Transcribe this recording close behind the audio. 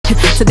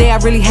Today I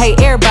really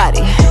hate everybody,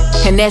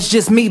 and that's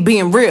just me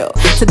being real.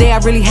 Today I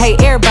really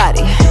hate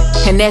everybody,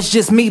 and that's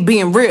just me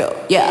being real.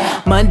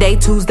 Yeah. Monday,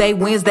 Tuesday,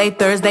 Wednesday,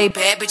 Thursday,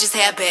 bad bitches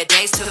have bad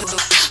days too.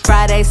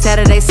 Friday,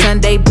 Saturday,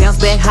 Sunday,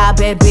 bounce back, high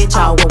bad bitch,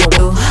 all what we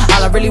do.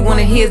 All I really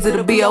wanna hear is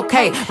it'll be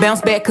okay.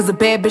 Bounce back cause a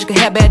bad bitch can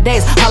have bad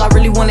days. All I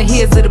really wanna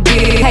hear is it'll be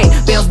okay.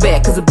 Bounce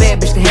back cause a bad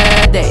bitch can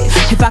have bad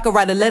days. If I could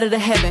write a letter to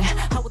heaven,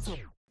 I would.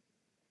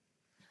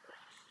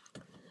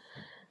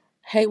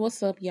 Hey,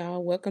 what's up,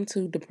 y'all? Welcome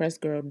to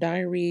Depressed Girl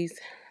Diaries.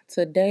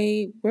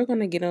 Today, we're going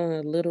to get on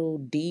a little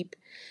deep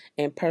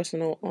and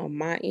personal on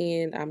my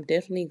end. I'm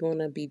definitely going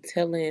to be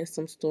telling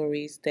some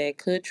stories that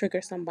could trigger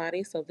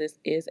somebody. So, this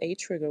is a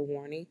trigger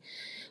warning,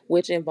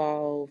 which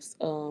involves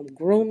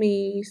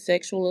grooming,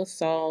 sexual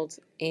assault,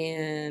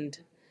 and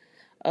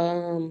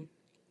um,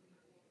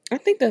 I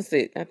think that's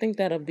it. I think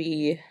that'll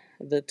be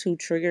the two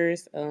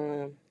triggers.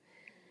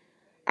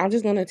 I'm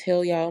just going to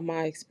tell y'all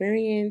my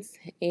experience,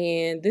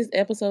 and this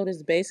episode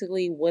is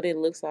basically what it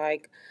looks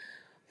like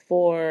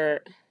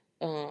for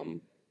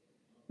um,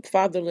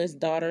 fatherless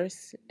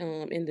daughters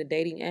in the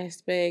dating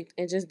aspect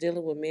and just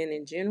dealing with men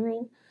in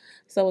general.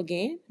 So,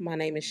 again, my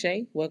name is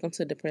Shay. Welcome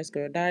to Depressed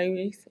Girl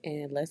Diaries,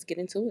 and let's get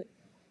into it.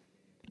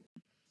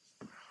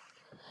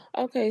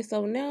 Okay,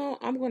 so now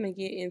I'm going to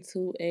get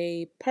into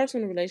a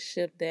personal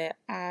relationship that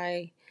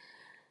I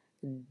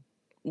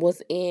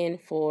was in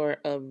for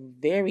a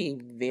very,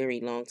 very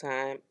long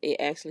time. It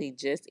actually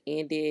just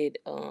ended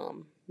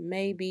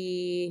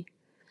maybe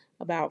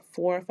about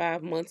 4 or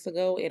 5 months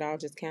ago. It all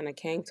just kind of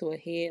came to a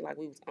head, like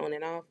we was on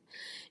and off.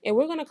 And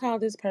we're gonna call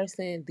this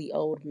person the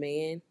old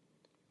man.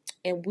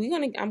 And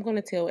I'm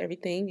gonna tell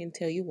everything and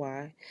tell you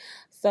why.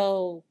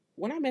 So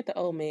when I met the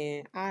old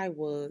man, I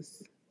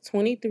was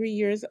 23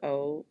 years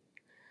old,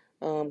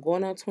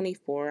 going on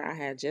 24. I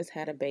had just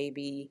had a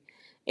baby,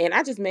 and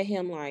I just met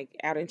him like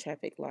out in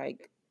traffic,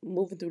 like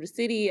moving through the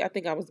city. I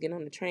think I was getting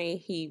on the train.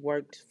 He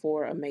worked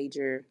for a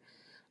major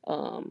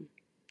um,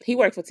 he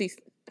worked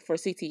for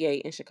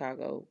CTA in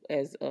Chicago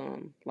as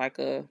like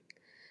a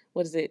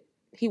what is it?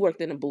 He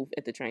worked in a booth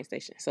at the train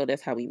station. So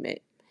that's how we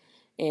met.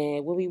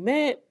 And when we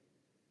met,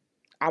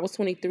 I was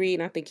 23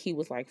 and I think he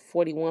was like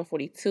 41,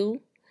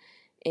 42.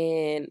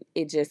 And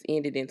it just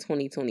ended in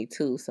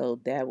 2022. So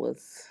that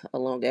was a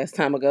long ass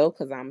time ago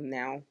because I'm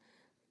now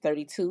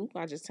 32.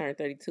 I just turned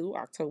 32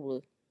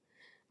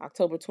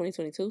 October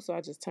 2022. So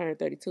I just turned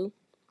 32.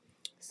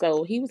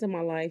 So he was in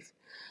my life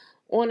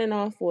on and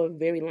off for a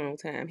very long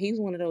time. He was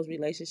one of those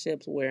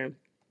relationships where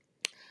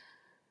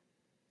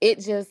it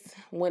just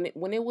when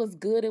it was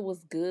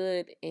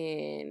good,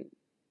 and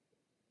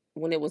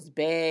when it was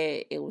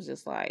bad, it was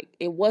just like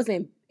it was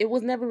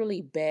never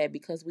really bad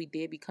because we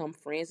did become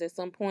friends at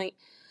some point,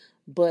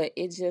 but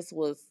it just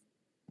was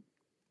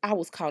I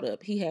was caught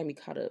up. He had me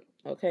caught up.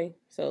 Okay,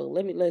 so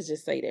let's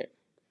just say that.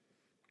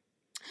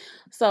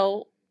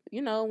 So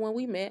when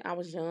we met, I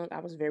was young. I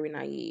was very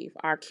naive.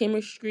 Our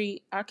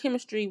chemistry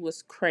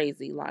was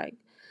crazy. Like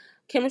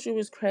chemistry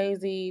was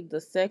crazy.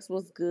 The sex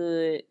was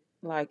good.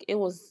 Like it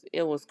was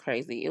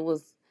crazy.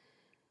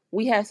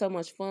 We had so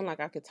much fun.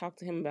 Like I could talk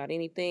to him about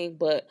anything,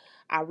 but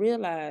I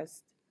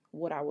realized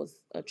what I was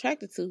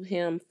attracted to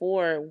him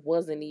for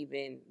wasn't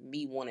even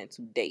me wanting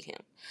to date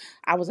him.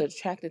 I was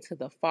attracted to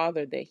the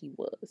father that he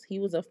was. He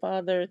was a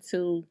father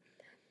to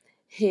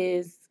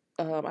his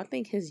I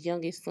think his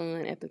youngest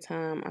son at the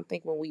time. I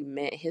think when we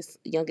met, his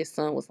youngest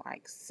son was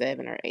like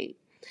 7 or 8.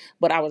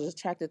 But I was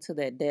attracted to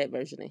that dad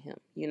version of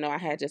him. I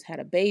had just had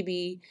a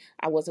baby.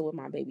 I wasn't with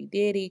my baby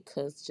daddy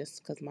because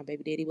my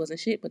baby daddy wasn't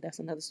shit. But that's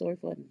another story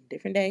for a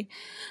different day.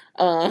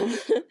 Um,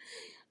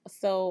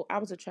 so I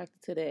was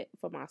attracted to that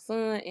for my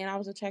son, and I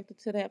was attracted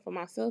to that for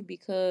myself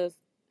because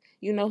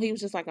he was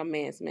just like a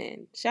man's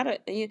man. Shout out,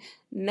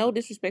 no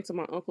disrespect to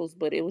my uncles,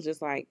 but it was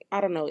just like I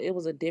don't know. It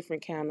was a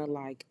different kind of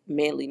like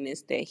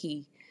manliness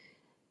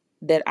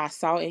that I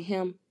saw in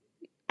him.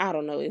 I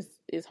don't know.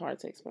 It's hard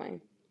to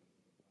explain.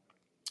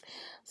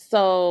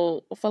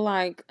 So for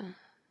like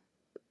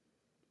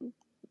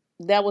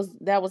that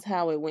was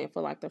how it went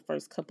for like the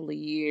first couple of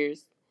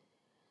years.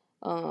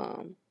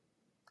 Um,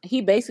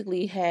 he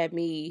basically had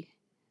me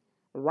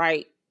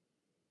right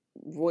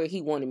where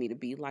he wanted me to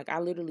be. Like I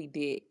literally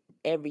did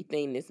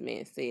everything this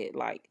man said.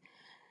 Like,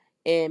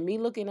 and me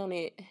looking on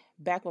it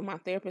back with my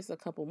therapist a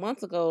couple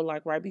months ago,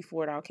 like right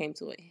before it all came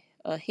to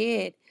a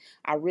head,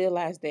 I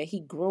realized that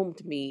he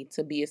groomed me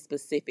to be a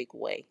specific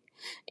way.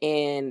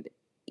 And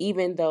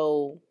even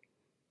though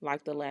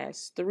like the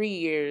last 3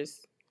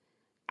 years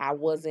I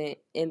wasn't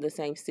in the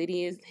same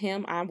city as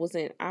him. I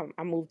wasn't.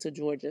 I moved to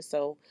Georgia,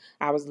 so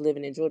I was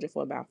living in Georgia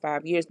for about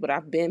 5 years. But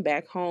I've been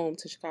back home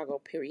to Chicago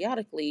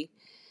periodically,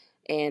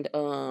 and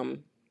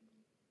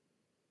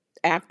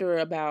after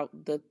about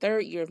the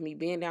third year of me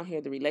being down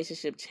here, the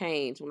relationship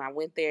changed. When I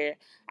went there,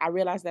 I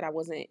realized that I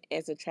wasn't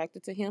as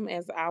attracted to him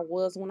as I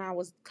was when I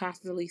was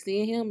constantly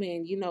seeing him,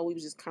 and we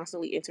was just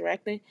constantly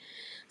interacting.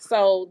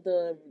 So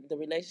the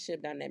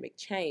relationship dynamic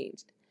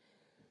changed.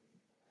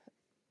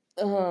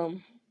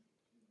 Um,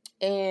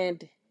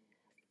 and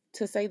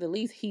to say the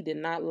least, he did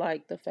not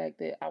like the fact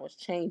that I was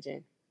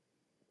changing.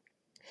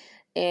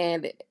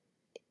 And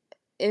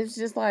it's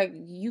just like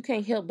you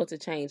can't help but to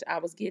change. I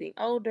was getting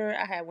older.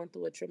 I had went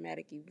through a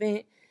traumatic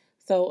event.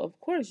 So of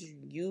course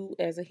you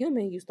as a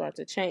human you start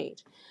to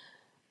change.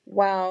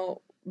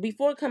 While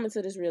before coming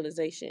to this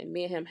realization,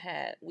 me and him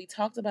had we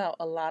talked about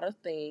a lot of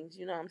things,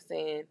 you know what I'm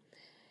saying?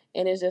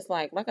 And it's just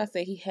like I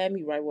said, he had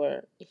me right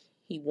where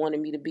he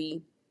wanted me to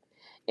be.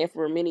 And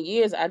for many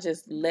years I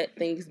just let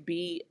things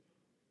be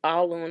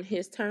all on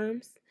his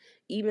terms.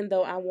 Even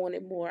though I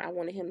wanted more, I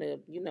wanted him to,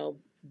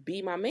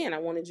 be my man. I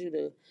wanted you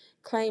to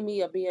claim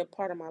me or be a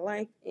part of my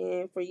life.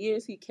 And for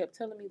years, he kept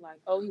telling me like,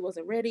 oh, he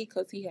wasn't ready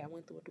because he had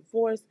went through a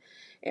divorce,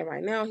 and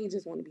right now he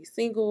just want to be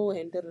single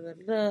and da da da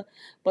da.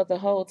 But the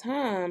whole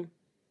time,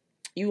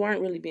 you aren't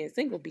really being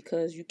single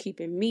because you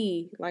keeping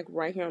me like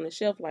right here on the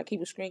shelf. Like he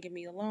was stringing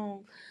me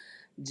along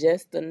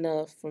just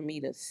enough for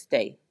me to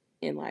stay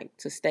and like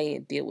to stay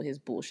and deal with his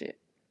bullshit.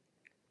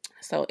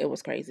 So it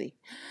was crazy.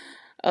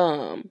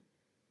 Um,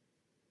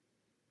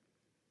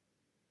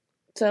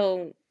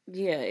 So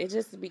yeah, it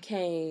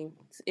came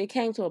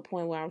to a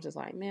point where I was just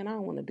like, man, I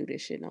don't want to do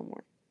this shit no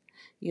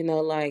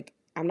more. Like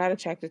I'm not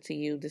attracted to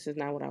you. This is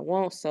not what I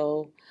want.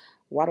 So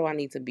why do I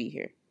need to be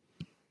here?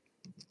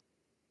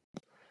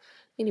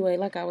 Anyway,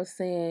 like I was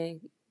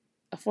saying,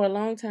 for a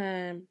long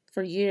time,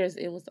 for years,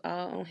 it was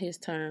all on his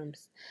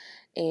terms.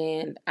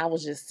 And I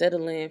was just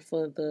settling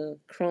for the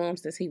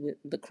crumbs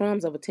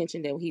of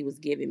attention that he was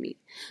giving me.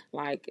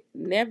 Like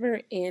never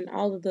in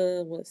all of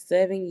the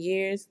 7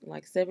 years,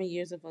 like 7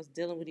 years of us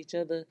dealing with each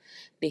other,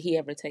 did he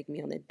ever take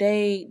me on a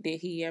date?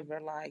 Did he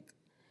ever like,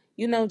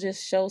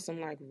 just show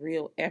some like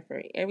real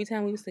effort? Every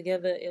time we was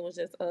together, it was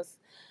just us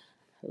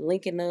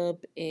linking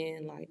up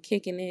and like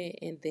kicking it,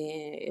 and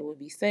then it would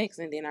be sex,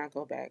 and then I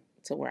go back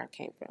to where I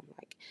came from.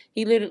 Like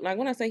he literally, like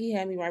when I say he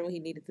had me right where he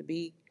needed to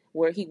be,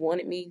 where he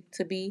wanted me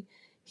to be,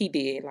 he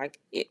did. Like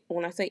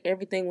when I say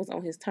everything was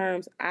on his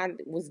terms, I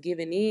was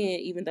giving in,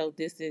 even though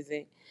this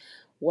isn't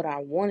what I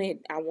wanted.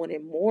 I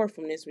wanted more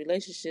from this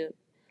relationship.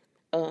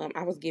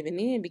 I was giving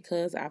in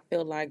because I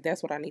felt like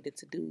that's what I needed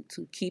to do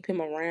to keep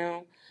him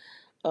around.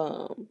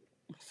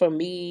 For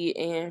me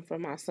and for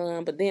my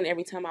son. But then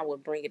every time I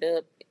would bring it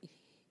up,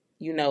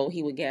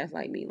 he would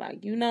gaslight me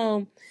like,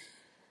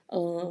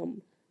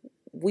 um,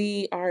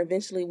 we are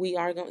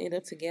gonna end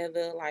up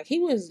together. Like he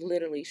was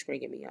literally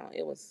stringing me on.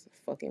 It was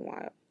fucking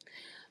wild.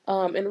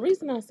 And the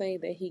reason I say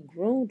that he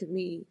groomed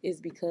me is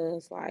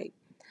because like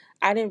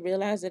I didn't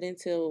realize it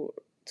until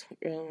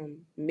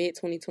mid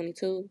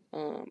 2022.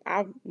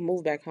 I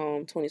moved back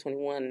home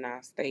 2021 and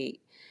I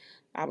stayed.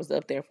 I was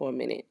up there for a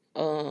minute.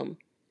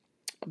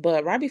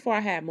 But right before I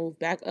had moved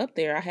back up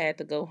there, I had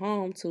to go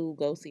home to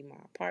go see my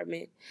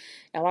apartment.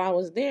 And while I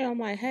was there, I'm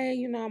like,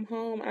 hey, I'm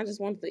home. I just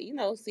wanted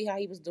to, see how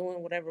he was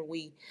doing, whatever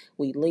we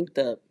linked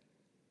up.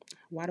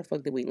 Why the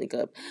fuck did we link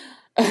up?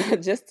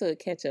 Just to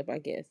catch up, I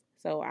guess.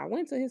 So I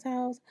went to his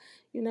house,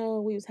 we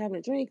was having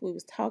a drink, we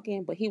was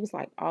talking, but he was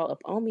like all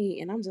up on me,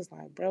 and I'm just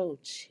like, bro,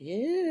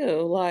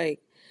 chill.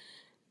 Like,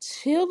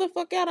 chill the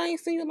fuck out. I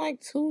ain't seen you in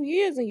like 2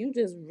 years and you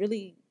just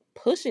really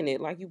pushing it.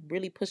 Like you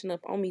really pushing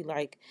up on me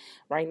like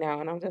right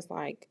now. And I'm just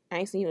like, I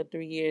ain't seen you in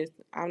 3 years.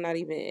 I'm not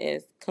even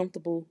as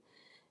comfortable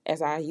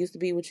as I used to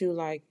be with you.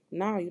 Like,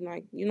 no, you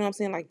like, you know what I'm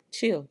saying? Like,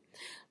 chill.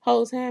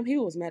 Whole time he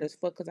was mad as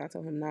fuck because I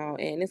told him no.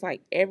 And it's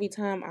like every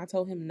time I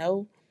told him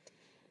no,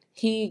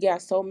 he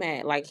got so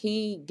mad. Like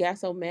he got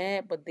so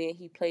mad, but then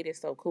he played it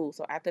so cool.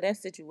 So after that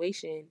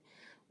situation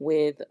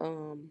with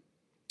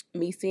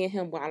me seeing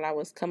him while I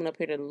was coming up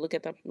here to look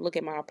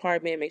at my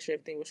apartment, make sure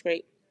everything was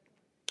great.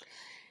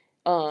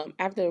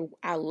 After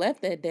I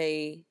left that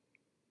day,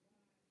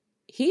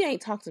 he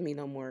ain't talked to me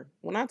no more.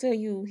 When I tell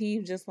you, he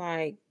just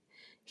like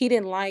he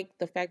didn't like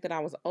the fact that I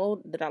was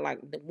old. That I like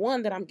the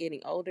one that I'm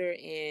getting older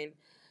and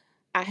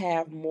I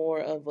have more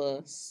of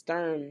a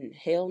stern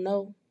hell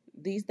no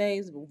these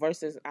days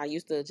versus I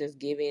used to just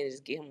give in and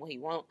just give him what he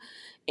want.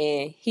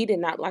 And he did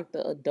not like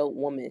the adult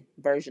woman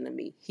version of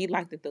me. He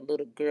liked the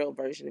little girl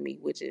version of me,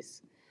 which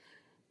is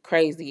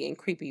crazy and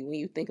creepy when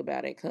you think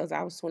about it. Cause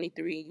I was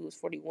 23, you was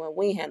 41.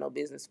 We ain't had no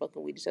business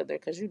fucking with each other.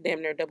 Cause you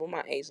damn near double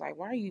my age. Like,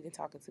 why are you even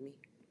talking to me?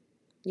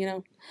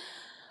 You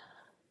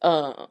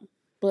know.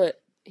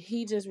 But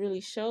he just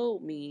really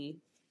showed me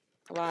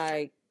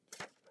like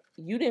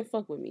you didn't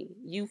fuck with me.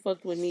 You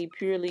fucked with me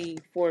purely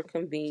for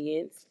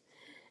convenience,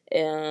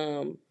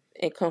 and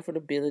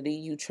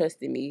comfortability. You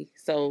trusted me,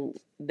 so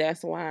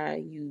that's why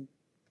you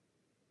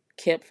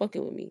kept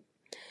fucking with me.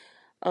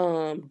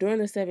 During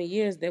the 7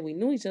 years that we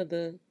knew each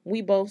other,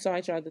 we both saw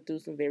each other through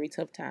some very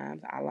tough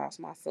times. I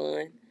lost my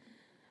son,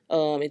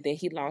 and then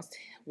he lost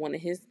one of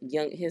his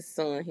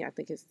son. I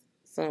think his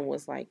son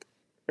was like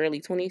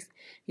early 20s.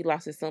 He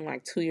lost his son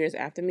like 2 years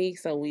after me.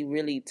 So we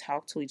really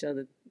talked to each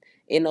other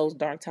in those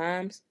dark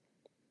times,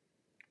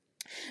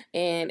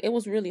 and it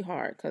was really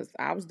hard because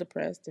I was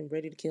depressed and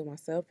ready to kill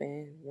myself.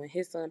 And when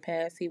his son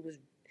passed, he was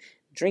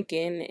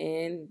drinking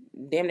and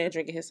damn near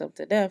drinking himself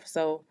to death.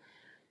 So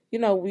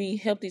we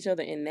helped each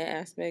other in that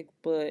aspect,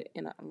 but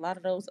in a lot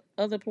of those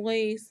other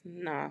ways,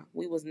 nah,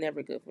 we was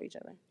never good for each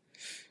other.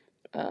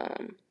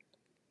 Um,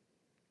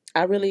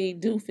 I really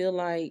do feel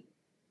like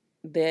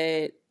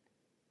that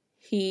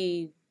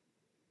he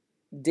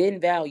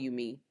didn't value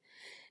me.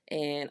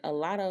 And a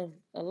lot of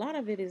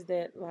it is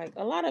that, like,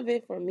 a lot of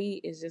it for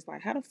me is just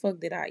like, how the fuck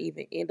did I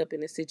even end up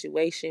in a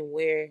situation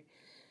where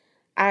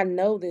I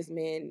know this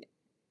man,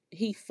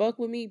 he fuck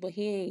with me, but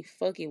he ain't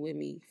fucking with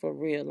me for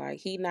real. Like,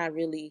 he not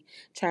really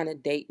trying to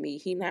date me.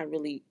 He not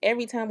really,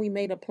 every time we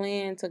made a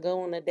plan to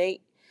go on a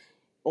date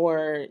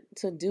or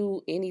to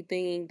do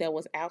anything that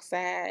was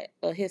outside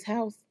of his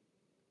house,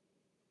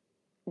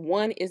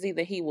 one is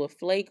either he would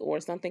flake or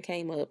something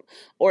came up,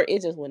 or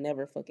it just would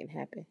never fucking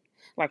happen.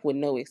 Like, with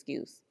no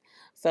excuse.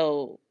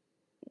 So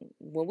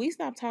when we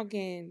stopped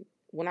talking,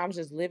 when I was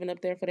just living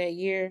up there for that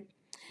year,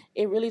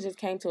 it really just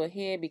came to a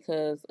head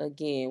because,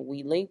 again,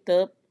 we linked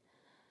up.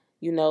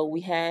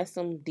 We had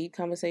some deep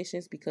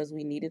conversations because I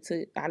needed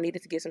to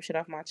get some shit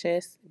off my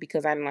chest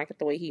because I didn't like it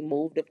the way he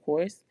moved, of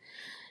course.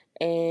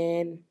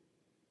 And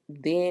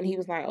then he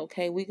was like,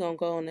 okay, we gonna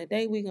go on a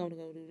date, we gonna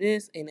go do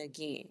this. And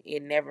again,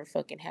 it never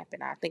fucking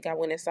happened. I think I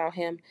went and saw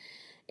him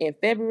in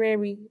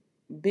February.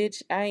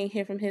 Bitch, I ain't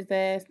hear from his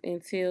ass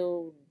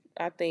until,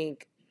 I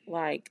think,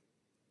 like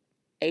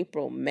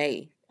April,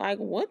 May. Like,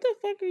 what the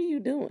fuck are you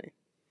doing?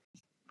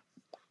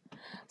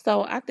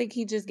 So I think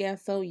he just got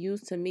so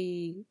used to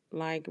me,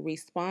 like,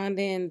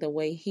 responding the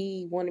way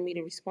he wanted me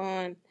to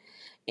respond,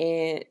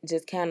 and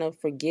just kind of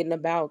forgetting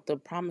about the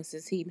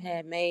promises he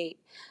had made.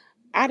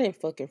 I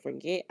didn't fucking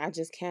forget. I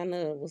just kind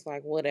of was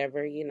like,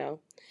 whatever.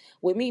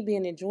 With me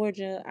being in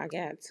Georgia, I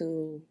got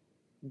to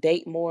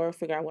date more,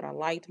 figure out what I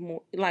liked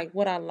more, like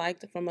what I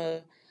liked from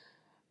a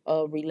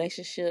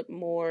relationship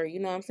more, you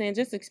know what I'm saying?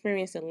 Just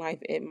experiencing life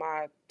at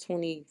my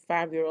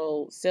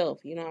 25-year-old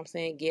self, you know what I'm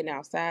saying? Getting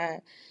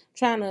outside,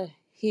 trying to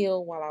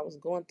heal while I was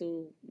going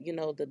through,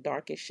 the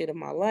darkest shit of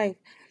my life.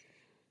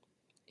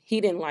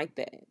 He didn't like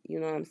that, you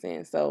know what I'm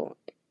saying? So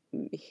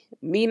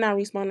me not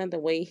responding the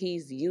way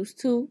he's used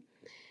to,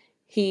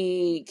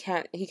 he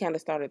kind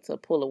of started to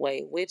pull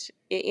away, which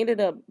it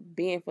ended up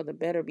being for the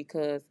better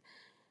because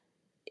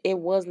it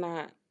was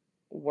not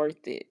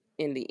worth it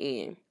in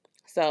the end.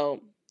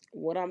 So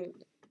what I'm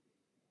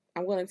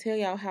going to tell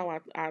y'all how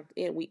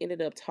we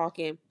ended up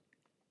talking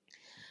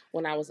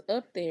when I was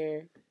up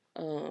there.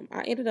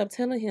 I ended up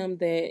telling him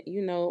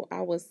that,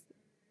 I was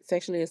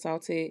sexually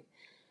assaulted,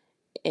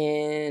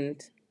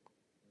 and,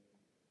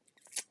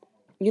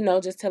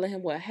 just telling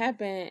him what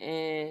happened.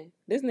 And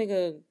this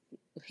nigga,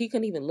 he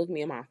couldn't even look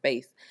me in my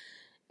face.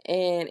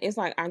 And it's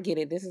like, I get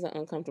it. This is an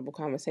uncomfortable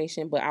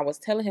conversation, but I was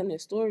telling him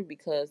this story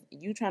because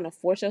you trying to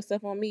force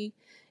yourself on me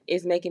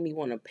is making me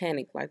want to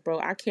panic. Like, bro,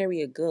 I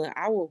carry a gun.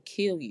 I will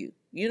kill you.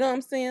 You know what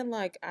I'm saying?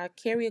 Like, I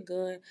carry a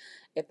gun.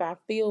 If I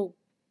feel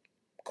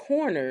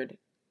cornered,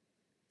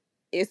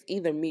 it's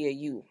either me or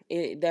you.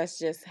 That's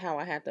just how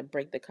I have to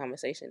break the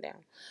conversation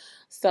down.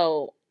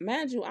 So,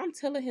 mind you, I'm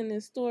telling him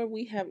this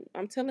story.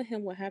 I'm telling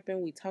him what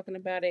happened. We talking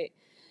about it,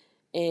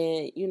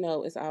 and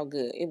it's all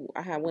good.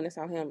 I had went and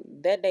saw him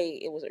that day.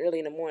 It was early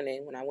in the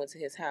morning when I went to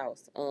his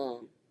house.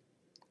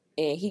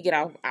 And he get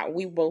off.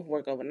 We both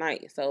work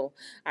overnight, so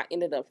I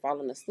ended up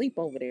falling asleep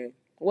over there.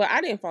 Well,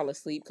 I didn't fall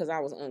asleep because I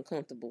was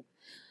uncomfortable,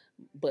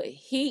 but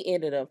he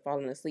ended up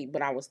falling asleep.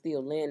 But I was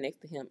still laying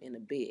next to him in the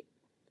bed.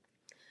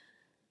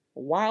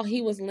 While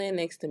he was laying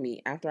next to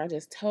me, after I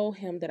just told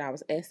him that I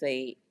was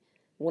essayed,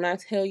 when I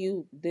tell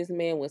you this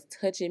man was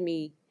touching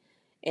me,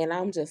 and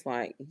I'm just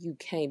like, you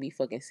can't be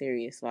fucking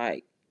serious.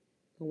 Like,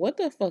 what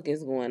the fuck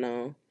is going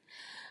on?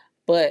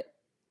 But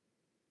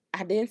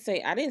I didn't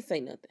say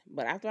nothing.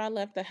 But after I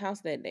left the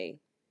house that day,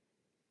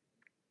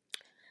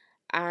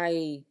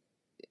 I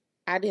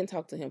I didn't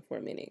talk to him for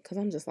a minute because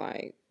I'm just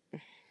like,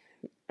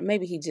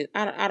 maybe he just,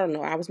 I don't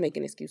know. I was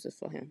making excuses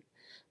for him.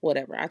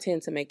 Whatever. I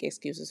tend to make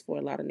excuses for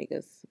a lot of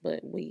niggas,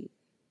 but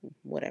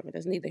whatever.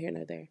 That's neither here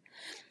nor there.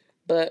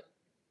 But,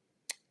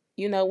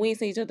 we didn't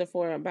see each other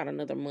for about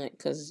another month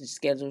because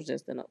schedules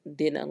just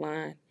didn't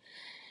align.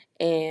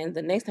 And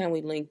the next time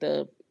we linked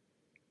up,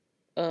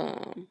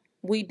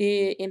 we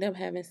did end up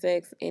having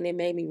sex, and it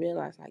made me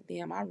realize, like,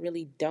 damn, I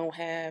really don't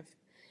have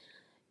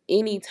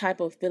any type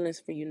of feelings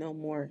for you no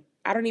more.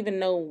 I don't even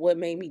know what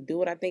made me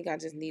do it. I think I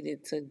just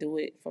needed to do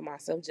it for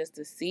myself just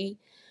to see,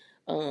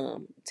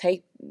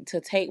 take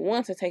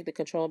the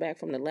control back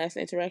from the last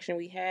interaction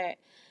we had.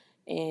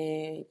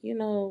 And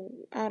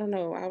I don't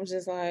know. I was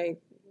just like,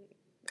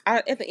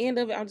 at the end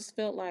of it, I just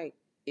felt like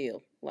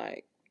ill.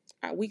 Like,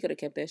 we could have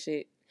kept that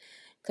shit.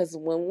 Cause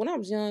when I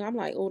was young, I'm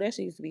like, oh, that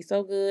shit used to be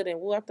so good, and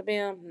woo after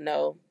bam.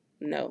 No,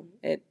 no.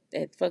 At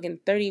fucking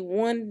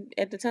 31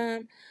 at the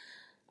time,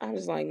 I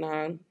was like,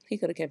 nah, he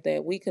could have kept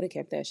that. We could have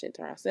kept that shit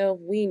to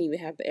ourselves. We didn't even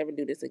have to ever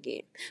do this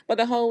again. But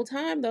the whole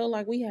time, though,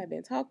 like, we had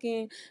been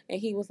talking, and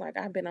he was like,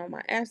 I've been on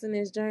my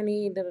abstinence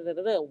journey, da da da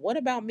da da. What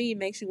about me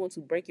makes you want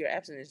to break your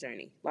abstinence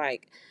journey?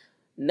 Like,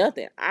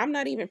 nothing. I'm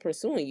not even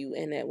pursuing you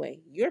in that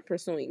way. You're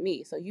pursuing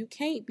me. So you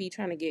can't be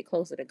trying to get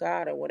closer to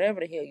God or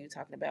whatever the hell you're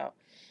talking about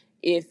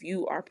if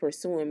you are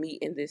pursuing me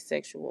in this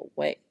sexual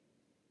way.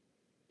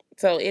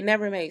 So it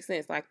never made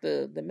sense. Like,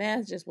 the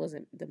math just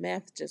wasn't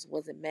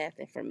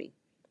mathing for me.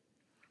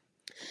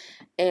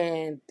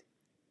 And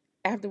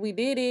after we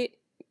did it,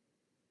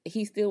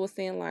 he still was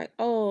saying like,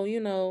 oh,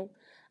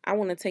 I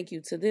want to take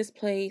you to this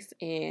place,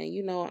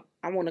 and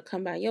I want to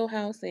come by your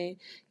house, and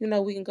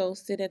we can go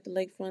sit at the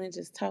lakefront and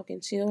just talk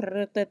and chill.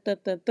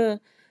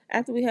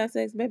 After we had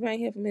sex, baby, I ain't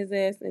hear from his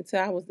ass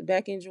until I was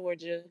back in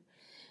Georgia,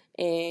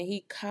 and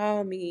he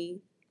called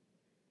me,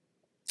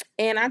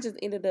 and I just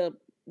ended up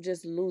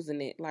just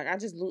losing it. Like I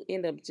just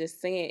end up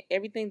just saying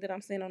everything that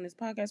I'm saying on this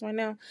podcast right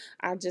now.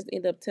 I just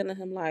end up telling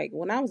him like,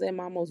 when I was at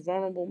my most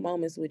vulnerable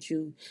moments with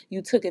you,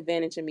 you took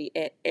advantage of me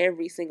at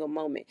every single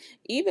moment.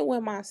 Even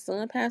when my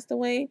son passed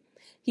away,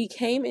 he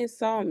came and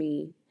saw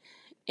me,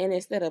 and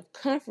instead of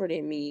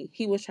comforting me,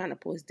 he was trying to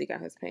pull his dick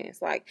out his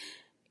pants. Like,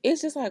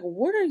 it's just like,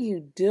 what are you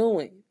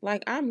doing?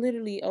 Like, I'm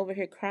literally over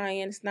here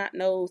crying, snot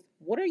nose.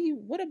 What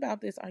about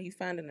this are you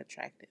finding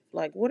attractive?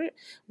 Like, what are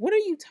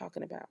you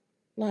talking about?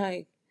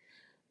 Like,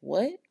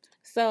 what?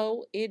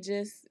 So it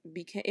just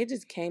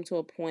came to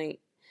a point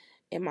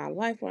in my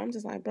life where I'm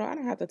just like, bro, I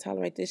don't have to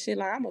tolerate this shit.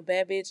 Like, I'm a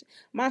bad bitch.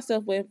 My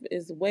self-worth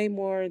is way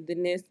more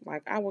than this.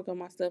 Like, I work on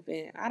myself,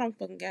 and I don't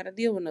fucking gotta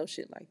deal with no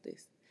shit like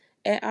this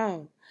at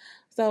all.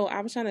 So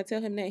I was trying to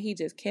tell him that, he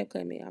just kept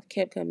cutting me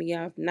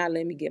off, not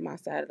letting me get my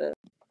side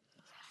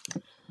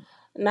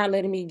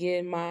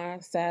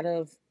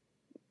of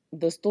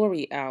the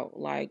story out.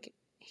 Like,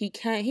 he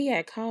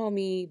had called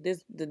me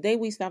the day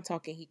we stopped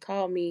talking. He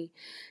called me.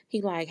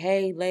 He like,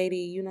 hey lady,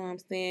 you know what I'm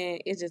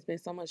saying? It's just been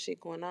so much shit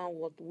going on.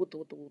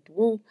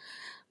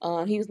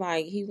 He was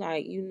like,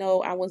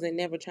 I wasn't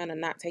never trying to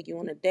not take you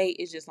on a date.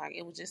 It's just like,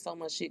 it was just so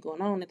much shit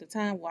going on at the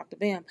time. Walk the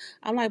bam.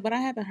 I'm like, but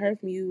I haven't heard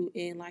from you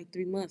in like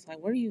 3 months. Like,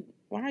 why are you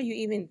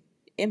even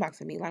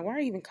inboxing me? Like, why are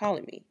you even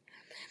calling me?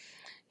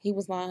 He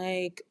was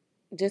like,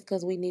 just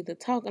because we need to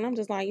talk. And I'm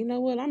just like, you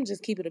know what? I'm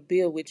just keeping a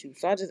bill with you.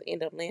 So I just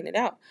end up laying it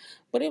out.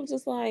 But it was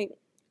just like,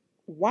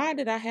 why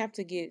did I have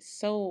to get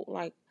so,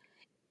 like,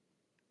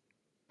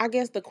 I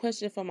guess the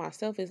question for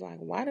myself is like,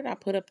 why did I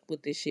put up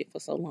with this shit for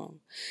so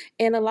long?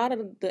 And a lot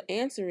of the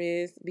answer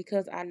is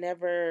because I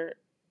never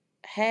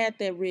had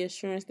that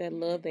reassurance, that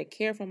love, that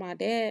care from my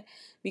dad.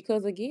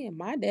 Because again,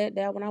 my dad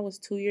died when I was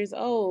 2 years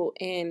old.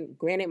 And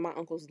granted, my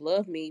uncles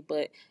love me,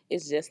 but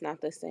it's just not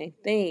the same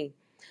thing.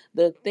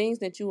 The things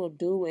that you will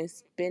do and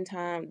spend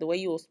time, the way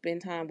you will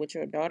spend time with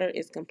your daughter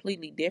is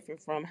completely different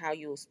from how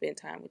you will spend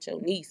time with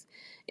your niece.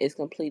 It's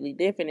completely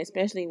different,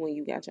 especially when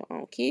you got your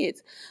own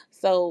kids.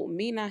 So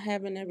me not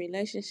having a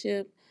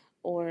relationship,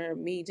 or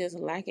me just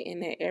lacking in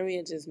that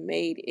area, just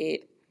made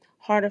it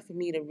harder for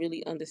me to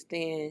really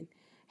understand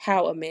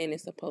how a man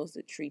is supposed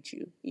to treat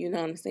you. You know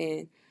what I'm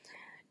saying?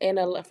 And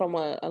from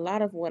a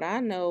lot of what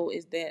I know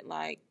is that,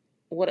 like,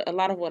 what a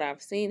lot of what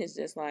I've seen is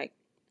just like,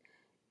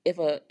 if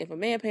a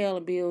man pay all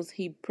the bills,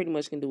 he pretty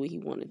much can do what he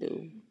want to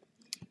do.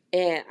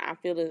 And I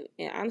feel that,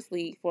 and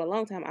honestly, for a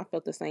long time, I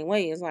felt the same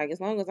way. It's like, as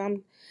long as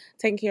I'm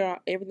taking care of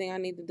everything I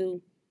need to do,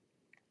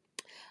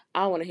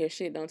 I don't want to hear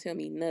shit. Don't tell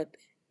me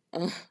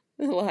nothing.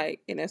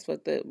 Like, and that's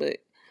fucked up, but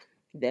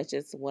that's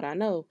just what I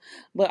know.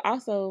 But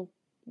also,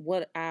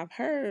 what I've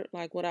heard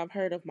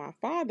of my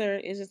father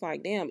is just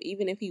like, damn,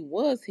 even if he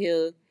was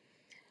here,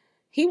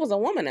 he was a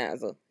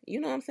womanizer. You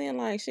know what I'm saying?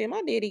 Like, shit,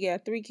 my daddy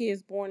got 3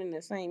 kids born in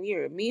the same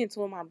year. Me and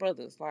two of my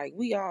brothers. Like,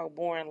 we all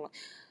born.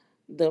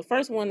 The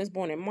first one is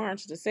born in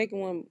March. The second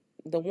one,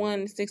 the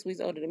one 6 weeks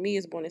older than me,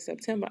 is born in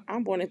September.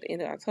 I'm born at the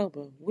end of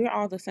October. We're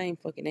all the same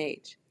fucking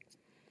age.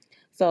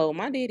 So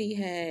my daddy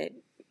had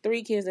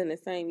 3 kids in the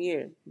same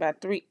year by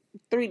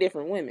three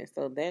different women.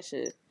 So that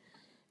should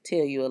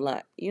tell you a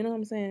lot. You know what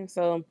I'm saying?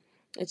 So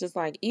it's just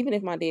like, even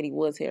if my daddy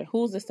was here,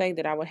 who's to say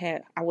that I would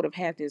have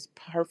had this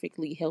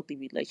perfectly healthy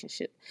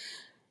relationship?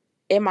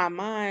 In my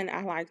mind,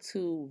 I like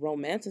to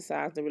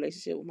romanticize the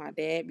relationship with my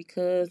dad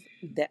because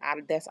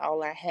that's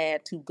all I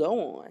had to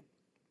go on.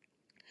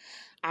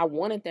 I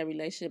wanted that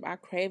relationship. I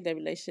craved that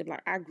relationship.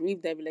 Like, I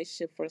grieved that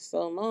relationship for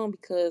so long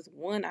because,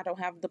 one, I don't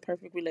have the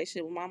perfect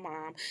relationship with my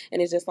mom. And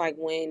it's just like,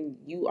 when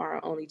you are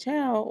an only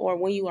child, or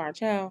when you are a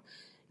child,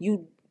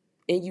 you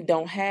and you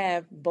don't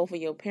have both of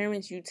your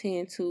parents, you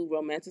tend to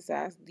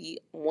romanticize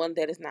the one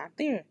that is not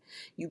there.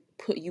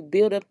 You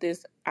build up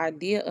this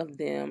idea of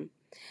them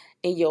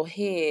in your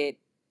head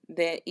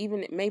that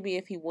even maybe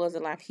if he was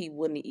alive, he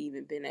wouldn't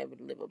even been able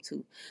to live up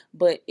to.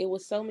 But it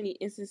was so many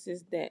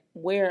instances that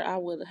where I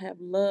would have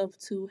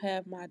loved to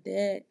have my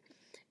dad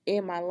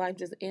in my life,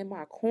 just in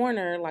my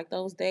corner, like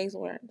those days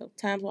where the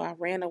times where I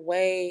ran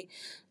away,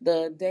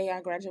 the day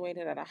I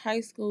graduated out of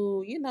high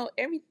school,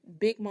 every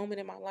big moment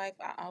in my life,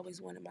 I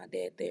always wanted my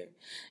dad there.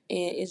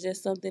 And it's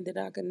just something that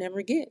I could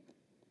never get.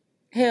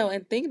 Hell,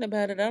 and thinking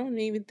about it, I don't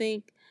even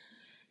think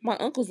my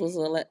uncles was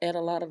at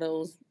a lot of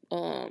those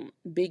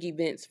big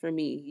events for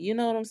me. You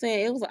know what I'm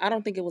saying? I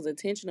don't think it was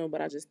intentional,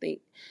 but I just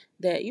think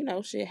that,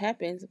 shit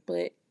happens,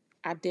 but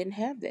I didn't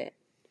have that.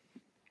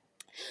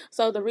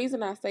 So the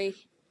reason I say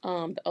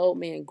the old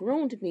man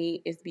groomed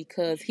me is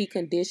because he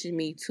conditioned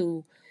me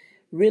to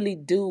really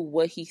do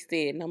what he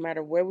said, no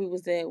matter where we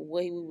was at,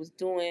 what we was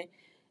doing.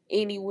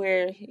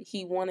 anywhere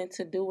he wanted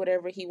to do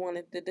whatever he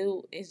wanted to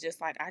do, it's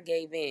just like I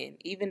gave in.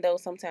 Even though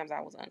sometimes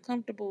I was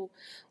uncomfortable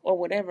or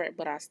whatever,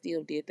 but I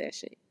still did that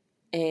shit.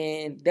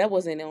 And that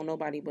wasn't on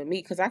nobody but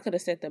me, because I could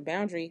have set the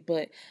boundary.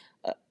 But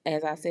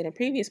as I said in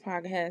previous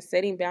podcasts,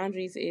 setting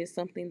boundaries is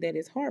something that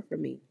is hard for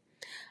me.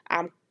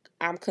 I'm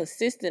I'm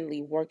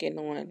consistently working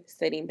on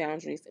setting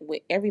boundaries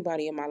with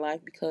everybody in my life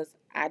because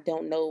I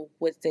don't know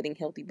what setting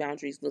healthy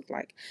boundaries look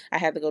like. I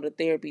had to go to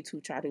therapy to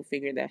try to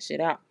figure that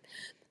shit out.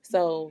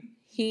 So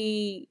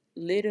he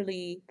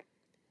literally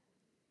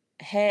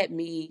had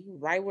me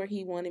right where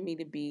he wanted me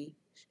to be,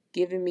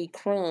 giving me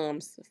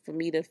crumbs for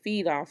me to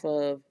feed off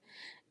of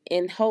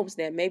in hopes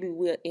that maybe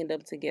we'll end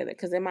up together.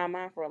 Because in my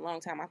mind for a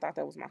long time I thought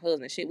that was my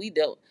husband. Shit, we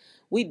dealt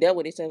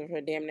with each other for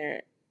damn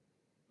near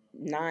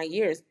 9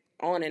 years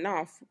on and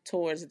off.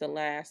 Towards the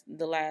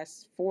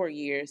last 4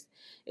 years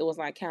it was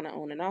like kind of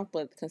on and off,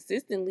 but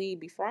consistently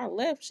before I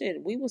left,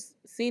 shit, we was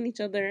seeing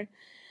each other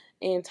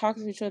and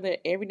talking to each other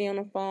every day on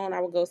the phone. I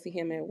would go see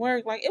him at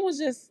work. Like it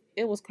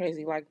was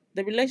crazy. Like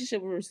the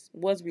relationship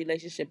was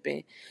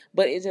relationshiping,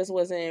 but it just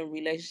wasn't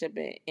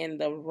relationshiping in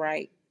the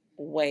right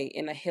way,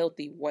 in a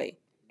healthy way.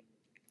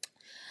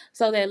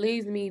 So that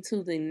leads me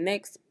to the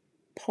next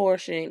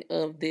portion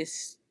of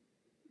this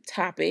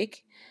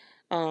topic.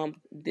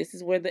 This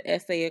is where the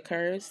essay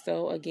occurs.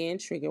 So again,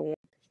 trigger warning.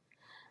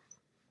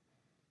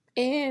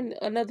 And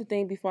another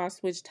thing before I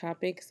switch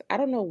topics, I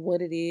don't know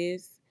what it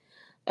is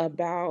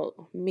about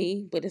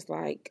me, but it's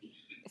like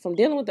from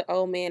dealing with the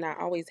old man, I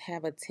always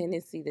have a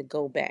tendency to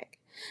go back.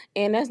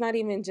 And that's not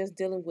even just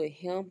dealing with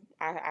him.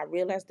 I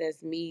realize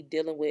that's me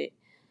dealing with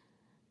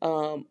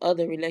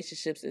other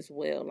relationships as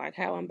well. Like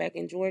how I'm back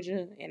in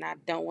Georgia and I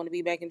don't want to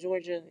be back in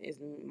Georgia is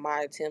my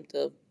attempt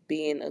of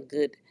being a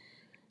good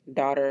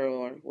daughter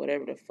or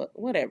whatever the fuck,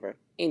 whatever.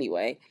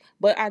 Anyway,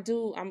 but I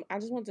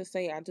just want to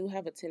say I do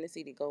have a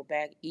tendency to go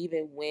back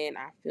even when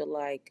I feel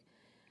like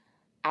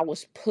I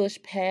was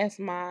pushed past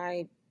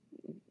my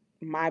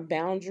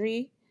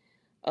boundary.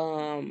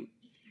 um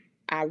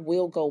I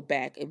will go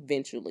back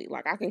eventually.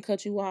 Like I can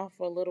cut you off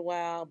for a little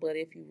while, but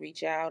if you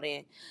reach out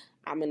and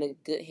I'm in a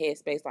good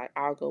headspace, like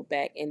I'll go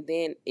back, and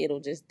then it'll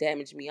just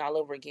damage me all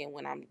over again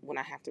when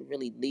I have to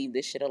really leave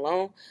this shit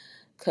alone.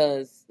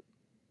 Cause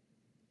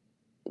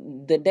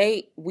the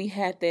day we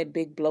had that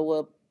big blow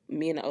up,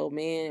 me and the old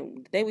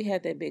man, the day we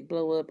had that big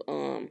blow up,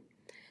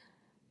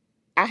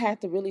 I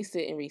had to really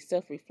sit and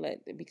self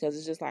reflect, because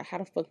it's just like, how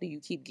the fuck do you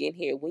keep getting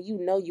here when you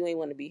know you ain't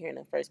want to be here in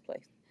the first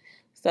place?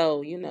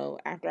 So,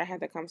 after I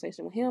had that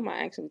conversation with him,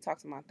 I actually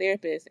talked to my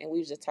therapist and we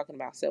was just talking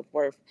about self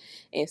worth,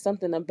 and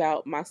something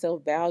about my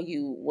self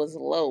value was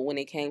low when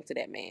it came to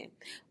that man.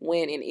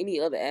 When in any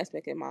other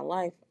aspect of my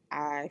life,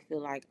 I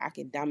feel like I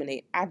can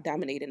dominate. I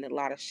dominate in a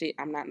lot of shit.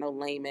 I'm not no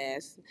lame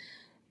ass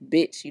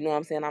bitch. You know what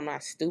I'm saying? I'm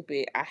not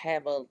stupid. I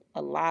have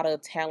a lot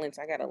of talents.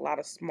 I got a lot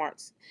of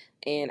smarts.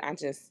 And I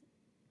just,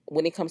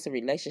 when it comes to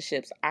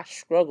relationships, I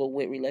struggle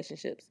with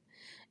relationships.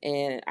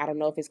 And I don't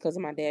know if it's because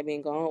of my dad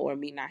being gone or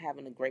me not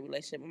having a great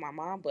relationship with my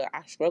mom, but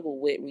I struggle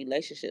with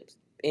relationships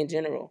in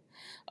general.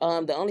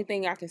 The only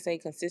thing I can say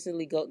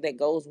consistently that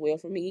goes well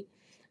for me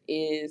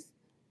is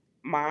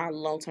my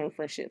long-term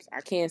friendships.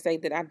 I can't say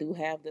that I do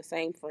have the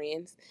same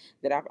friends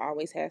that I've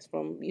always had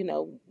from,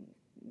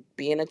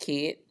 being a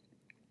kid.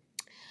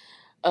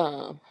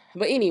 But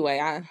anyway,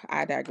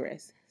 I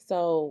digress.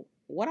 So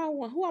who I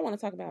want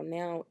to talk about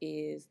now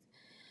is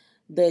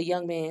the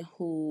young man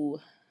who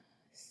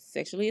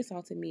sexually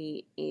assaulted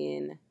me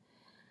in,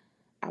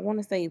 I want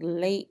to say,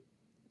 late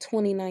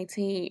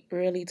 2019,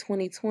 early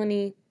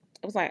 2020. It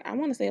was like, I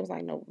want to say it was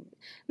like,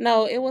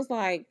 no, it was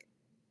like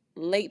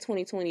late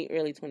 2020,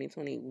 early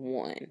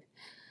 2021.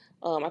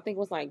 I think it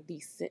was like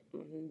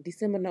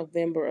December,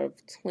 November of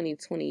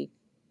 2020,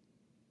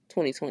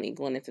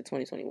 going into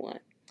 2021.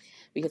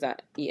 Because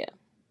yeah.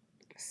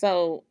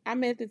 So I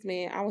met this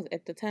man.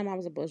 At the time I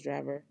was a bus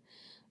driver.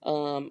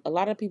 A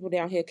lot of people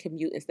down here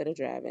commute instead of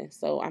driving.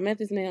 So I met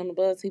this man on the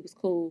bus. He was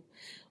cool.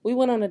 We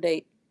went on a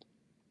date.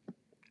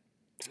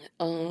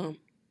 Um,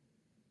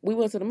 we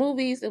went to the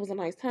movies. It was a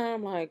nice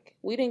time. Like,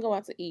 we didn't go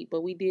out to eat,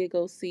 but we did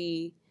go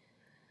see.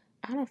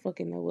 I don't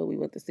fucking know what we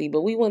went to see,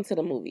 but we went to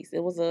the movies.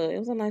 It was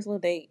a nice little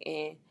date,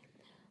 and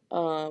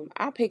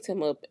I picked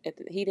him up.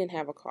 He didn't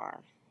have a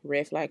car.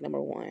 Red flag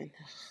number one.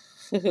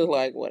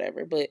 Like,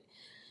 whatever. But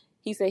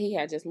he said he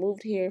had just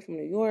moved here from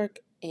New York,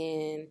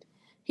 and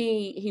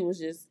he was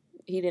just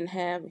he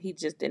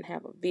just didn't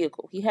have a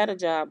vehicle. He had a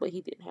job, but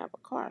he didn't have a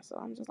car. So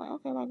I'm just like,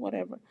 okay, like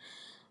whatever.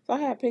 So I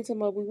had picked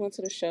him up. We went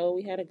to the show.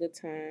 We had a good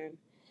time.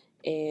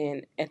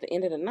 And at the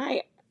end of the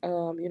night,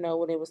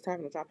 when it was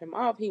time to drop him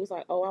off, he was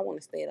like, "Oh, I want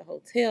to stay at a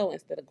hotel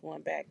instead of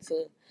going back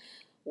to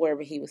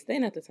wherever he was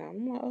staying at the time."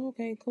 I'm like, "Oh,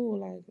 okay, cool.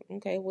 Like,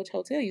 okay, which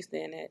hotel you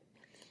staying at,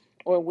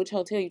 or which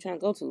hotel you trying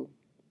to go to?"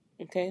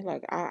 Okay,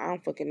 like I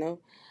don't fucking know.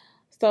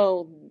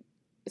 So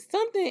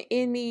something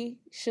in me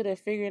should have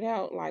figured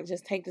out, like,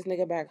 just take this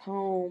nigga back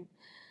home.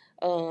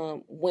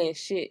 When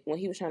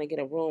he was trying to get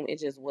a room, it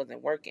just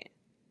wasn't working.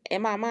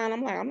 In my mind,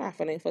 I'm like, I'm not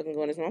finna fucking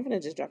go in this room. I'm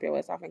finna just drop your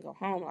ass off and go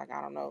home. Like,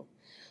 I don't know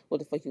what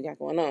the fuck you got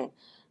going on.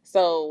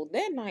 So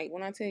that night,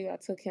 when I tell you I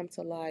took him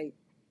to like,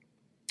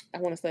 I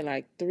want to say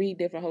like 3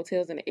 different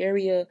hotels in the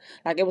area.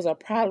 Like it was a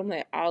problem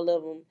at all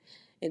of them.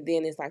 And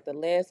then it's like the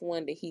last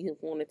one that he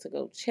wanted to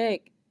go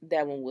check,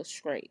 that one was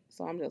straight.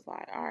 So I'm just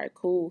like, all right,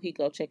 cool. He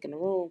go check in the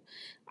room.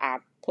 I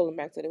pull him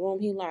back to the room.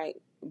 He like,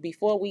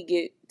 before we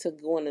get to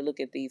going to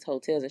look at these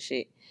hotels and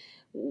shit,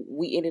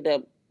 we ended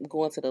up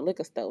going to the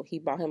liquor store. He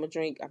bought him a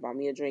drink. I bought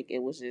me a drink.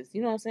 It was just,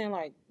 you know what I'm saying?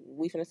 Like,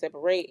 we finna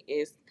separate.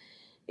 It's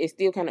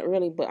still kind of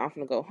early, but I'm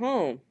gonna go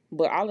home.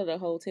 But all of the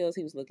hotels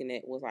he was looking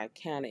at was like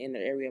kind of in the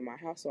area of my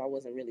house, so I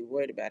wasn't really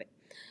worried about it.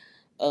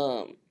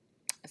 Um,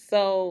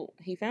 so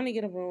he finally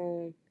get a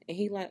room, and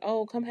he like,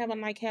 oh, come have a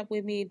nightcap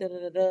with me. Da da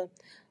da da.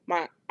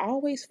 My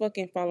always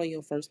fucking follow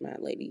your first mind,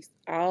 ladies.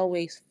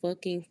 Always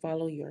fucking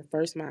follow your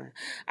first mind.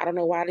 I don't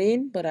know why I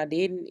didn't, but I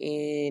didn't,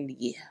 and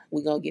yeah,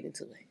 we gonna get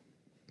into it.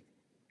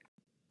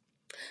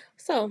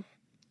 So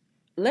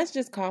let's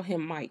just call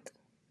him Mike.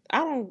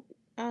 I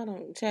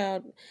don't,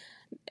 child.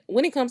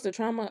 When it comes to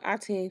trauma, I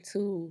tend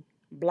to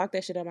block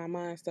that shit out of my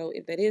mind. So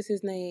if that is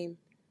his name,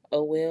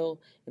 oh well.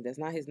 If that's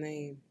not his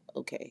name,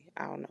 okay.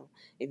 I don't know.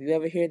 If you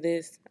ever hear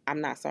this,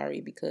 I'm not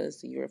sorry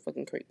because you're a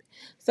fucking creep.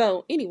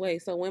 So anyway,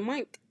 so when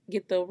Mike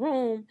get the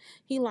room,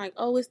 he like,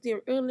 oh, it's still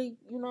early.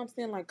 You know what I'm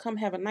saying? Like, come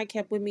have a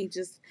nightcap with me.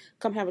 Just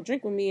come have a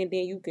drink with me, and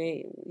then you can,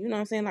 you know what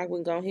I'm saying? Like, we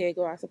can go ahead and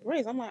go our separate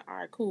ways. I'm like, all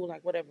right, cool,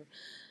 like whatever.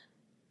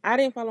 I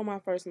didn't follow my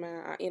first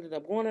man. I ended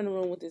up going in the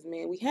room with this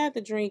man. We had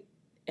the drink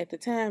at the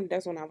time.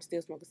 That's when I was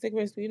still smoking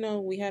cigarettes. You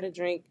know, we had a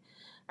drink.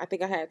 I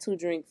think I had 2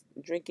 drinks,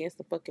 drinking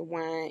some fucking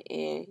wine,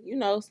 and you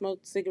know,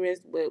 smoked cigarettes.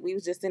 But we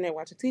was just in there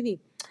watching TV.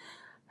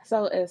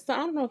 So I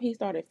don't know if he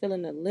started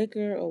feeling the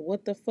liquor or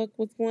what the fuck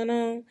was going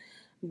on,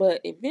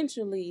 but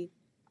eventually,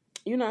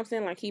 you know what I'm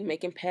saying, like he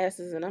making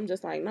passes, and I'm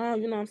just like, no,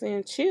 you know what I'm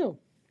saying, chill,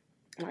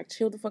 like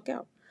chill the fuck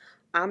out.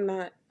 I'm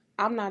not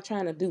I'm not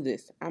trying to do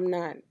this. I'm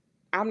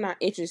not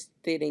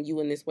interested in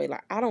you in this way.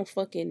 Like, I don't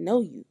fucking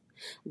know you.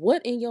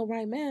 What in your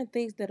right mind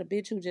thinks that a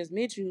bitch who just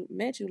met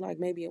you like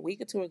maybe a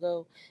week or 2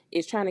 ago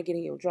is trying to get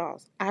in your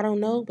drawers? I don't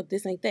know, but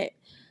this ain't that.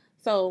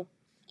 So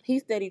he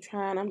steady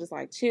trying. I'm just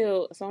like,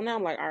 chill. So now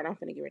I'm like, all right, I'm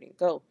finna get ready to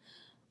go.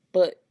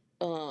 But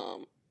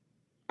um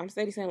I'm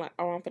steady saying like,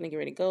 oh, I'm finna get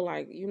ready to go.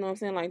 Like, you know what I'm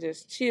saying? Like,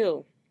 just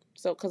chill.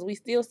 So, cause we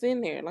still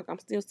sitting there. Like, I'm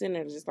still sitting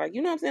there just like,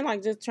 you know what I'm saying?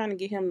 Like, just trying to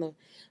get him to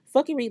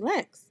fucking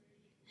relax.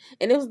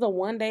 And it was the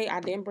one day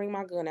I didn't bring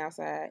my gun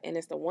outside, and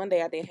it's the one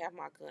day I didn't have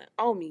my gun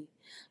on me.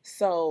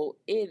 So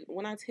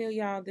when I tell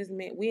y'all, this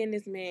man,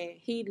 this man,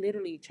 he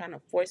literally trying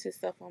to force his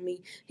stuff on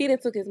me. He done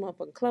took his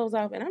motherfucking clothes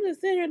off, and I'm just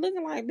sitting here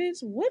looking like,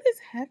 bitch, what is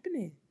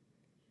happening?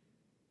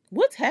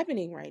 What's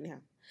happening right now?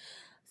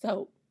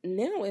 So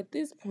now at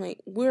this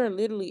point, we're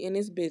literally in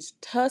this bitch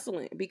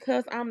tussling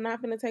because I'm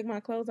not gonna take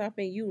my clothes off,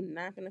 and you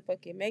not gonna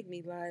fucking make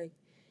me. Like,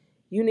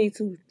 you need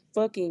to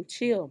fucking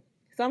chill.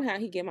 Somehow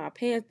he get my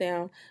pants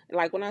down.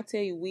 Like, when I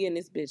tell you we in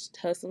this bitch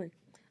tussling,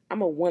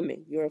 I'm a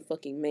woman. You're a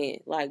fucking man.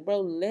 Like,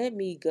 bro, let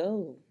me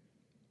go.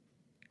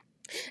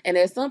 And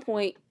at some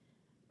point,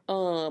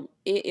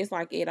 it's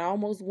like it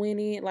almost went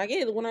in. Like,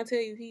 when I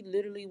tell you, he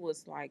literally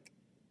was like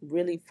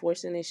really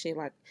forcing this shit.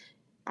 Like,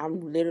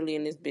 I'm literally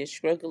in this bitch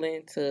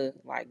struggling to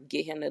like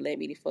get him to let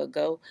me the fuck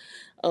go.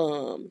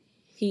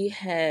 He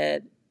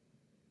had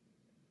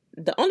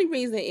the only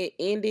reason it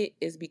ended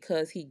is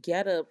because he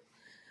got up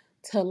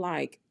to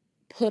like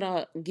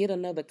get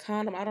another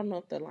condom. I don't know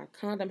if the like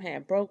condom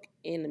had broke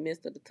in the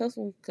midst of the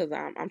tussle because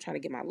I'm trying to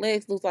get my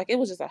legs loose. Like, it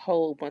was just a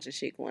whole bunch of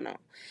shit going on.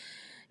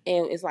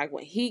 And it's like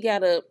when he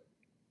got up,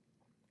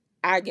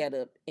 I got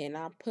up and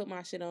I put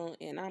my shit on,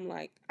 and I'm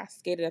like, I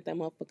skated at that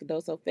motherfucking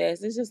door so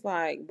fast. It's just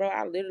like, bro,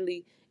 I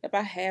literally, if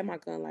I had my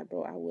gun, like,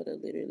 bro, I would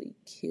have literally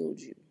killed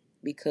you,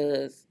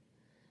 because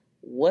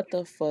what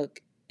the fuck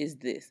is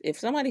this? If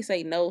somebody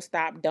say no,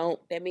 stop,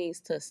 don't, that means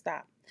to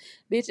stop.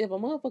 Bitch, if a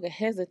motherfucker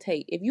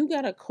hesitate, if you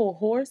gotta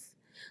coerce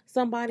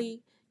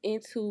somebody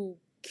into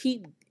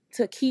keep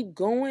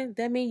going,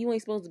 that means you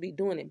ain't supposed to be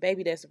doing it.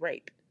 Baby, that's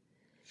rape.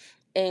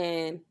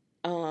 And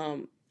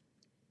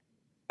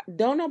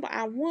don't know, but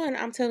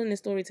I'm telling this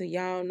story to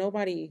y'all.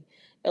 Nobody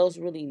else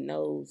really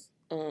knows.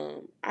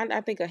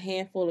 I think a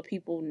handful of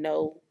people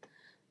know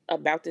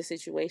about this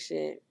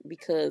situation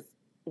because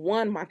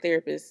one, my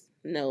therapist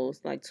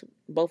knows, like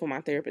both of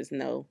my therapists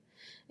know,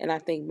 and I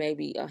think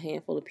maybe a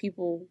handful of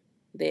people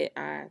that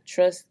I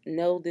trust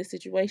know this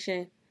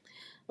situation.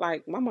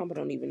 Like, my mama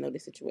don't even know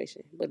this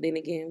situation, but then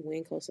again, we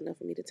ain't close enough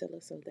for me to tell her,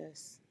 so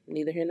that's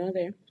neither here nor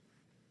there.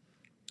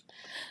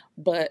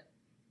 But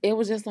it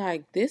was just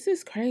like, this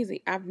is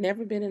crazy. I've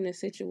never been in a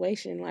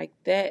situation like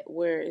that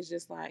where it's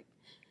just like,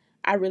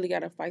 I really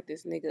gotta fight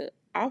this nigga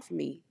off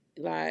me.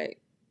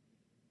 Like,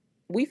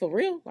 we for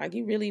real? Like,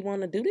 you really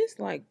want to do this?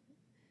 Like,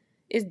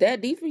 is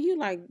that deep for you?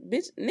 Like,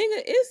 bitch,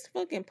 nigga, it's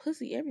fucking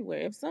pussy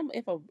everywhere.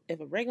 If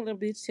a regular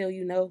bitch tell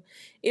you no,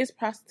 it's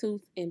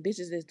prostitutes and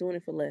bitches that's doing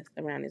it for less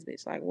around this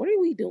bitch. Like, what are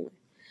we doing?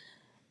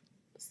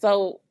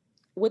 So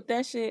with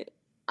that shit,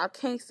 I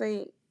can't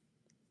say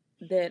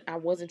that I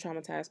wasn't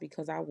traumatized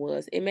because I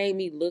was. It made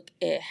me look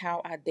at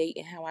how I date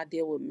and how I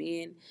deal with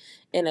men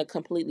in a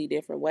completely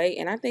different way.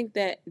 And I think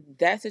that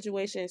that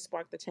situation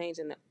sparked the change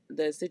in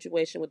the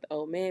situation with the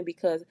old man,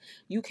 because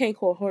you can't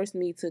coerce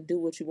me to do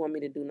what you want me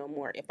to do no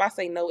more. If I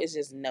say no, it's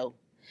just no.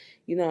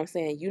 You know what I'm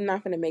saying? You're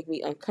not going to make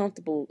me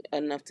uncomfortable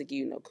enough to give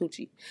you no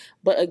coochie.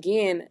 But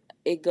again,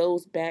 it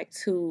goes back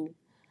to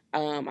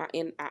I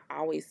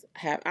always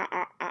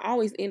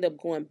end up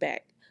going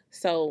back.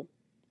 So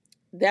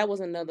that was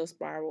another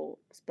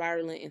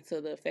spiraling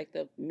into the effect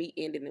of me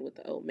ending it with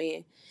the old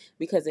man,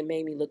 because it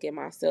made me look at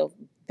myself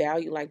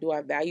value. Like, do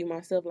I value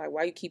myself? Like,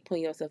 why you keep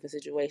putting yourself in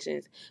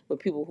situations with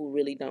people who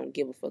really don't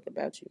give a fuck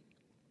about you?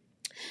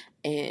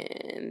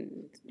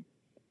 And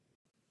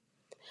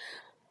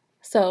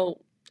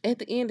so at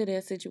the end of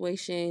that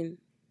situation,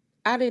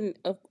 I didn't.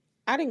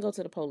 I didn't go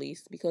to the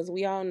police, because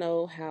we all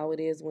know how it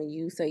is when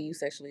you say you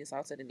sexually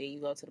assaulted and then you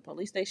go to the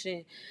police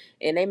station,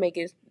 and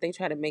they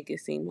try to make it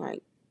seem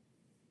like,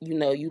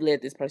 you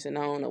led this person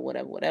on or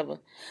whatever, whatever.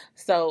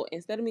 So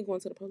instead of me going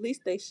to the police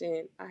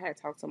station, I had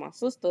talked to my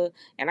sister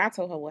and I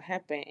told her what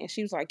happened, and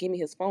she was like, "Give me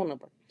his phone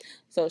number."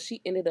 So she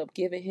ended up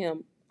giving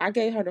him. I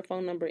gave her the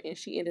phone number, and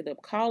she ended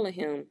up calling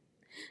him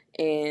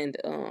and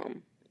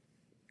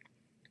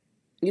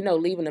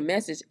leaving a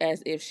message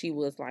as if she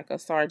was like a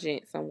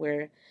sergeant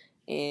somewhere,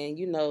 and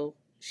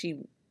she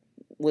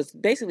was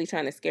basically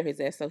trying to scare his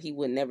ass so he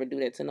would never do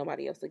that to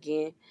nobody else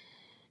again.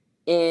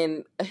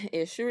 And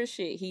as sure as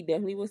shit, he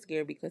definitely was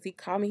scared, because he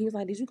called me. He was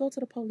like, "Did you go to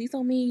the police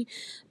on me?"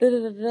 Da,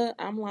 da, da, da.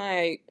 I'm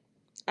like,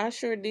 "I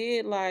sure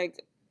did."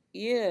 Like,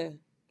 yeah,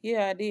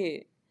 yeah, I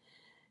did.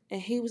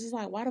 And he was just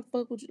like, "Why the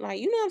fuck would you, like,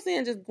 you know what I'm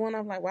saying?" Just going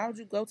off like, "Why would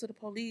you go to the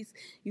police?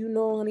 You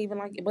know, and even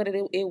like," but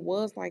it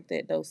was like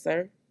that though,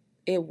 sir.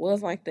 It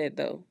was like that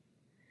though,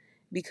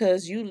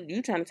 because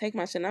you trying to take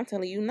my shit, and I'm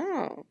telling you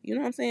no. You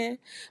know what I'm saying?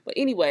 But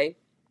anyway,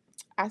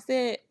 I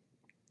said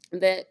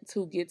that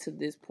to get to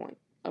this point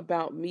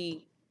about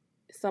me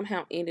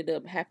somehow ended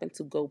up having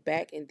to go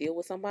back and deal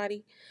with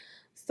somebody.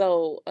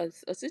 So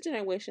a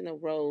situation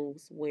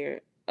arose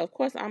where, of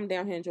course, I'm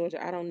down here in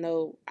Georgia. I don't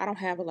know. I don't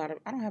have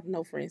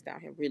no friends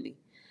down here really.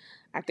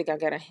 I think I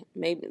got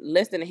maybe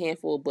less than a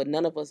handful, but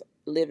none of us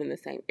live in the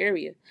same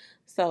area.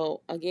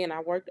 So again,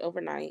 I worked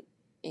overnight,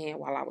 and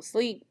while I was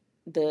asleep,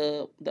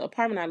 the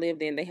apartment I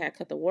lived in, they had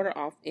cut the water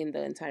off in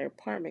the entire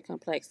apartment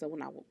complex. So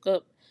when I woke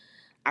up,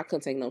 I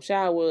couldn't take no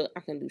shower.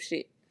 I couldn't do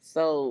shit.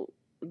 So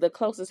the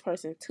closest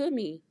person to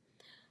me,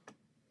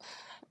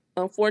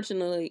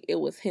 unfortunately, it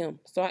was him.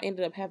 So I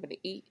ended up having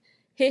to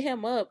hit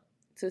him up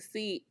to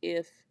see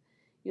if,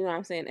 you know what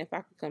I'm saying, if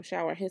I could come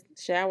shower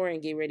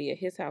and get ready at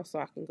his house so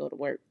I can go to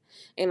work.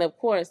 And of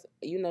course,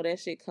 that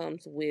shit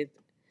comes with,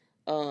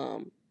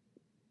 um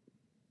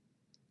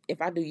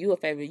if I do you a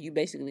favor, you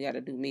basically got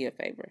to do me a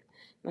favor.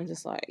 And I'm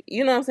just like,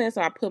 you know what I'm saying?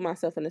 So I put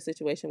myself in a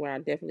situation where I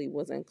definitely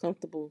wasn't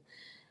comfortable.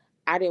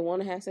 I didn't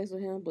want to have sex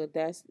with him, but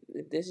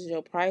if this is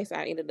your price,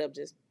 I ended up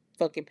just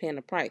fucking paying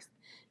the price.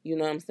 You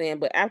know what I'm saying?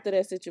 But after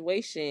that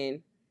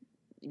situation,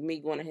 me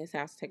going to his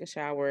house to take a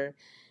shower,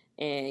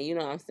 and you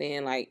know what I'm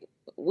saying, like,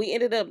 we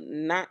ended up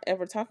not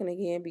ever talking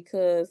again,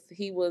 because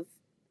he was,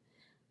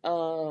 I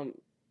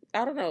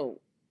don't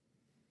know,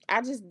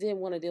 I just didn't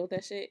want to deal with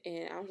that shit,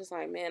 and I'm just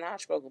like, man, I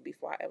struggle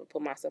before I ever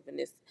put myself in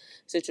this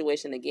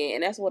situation again.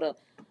 And that's what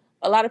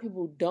a lot of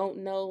people don't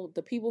know.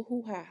 The people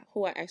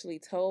who I actually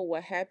told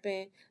what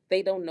happened,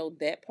 they don't know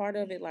that part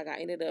of it. Like,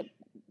 I ended up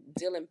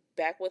dealing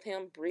back with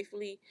him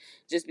briefly,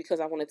 just because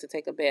I wanted to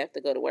take a bath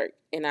to go to work,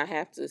 and I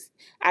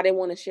didn't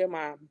want to share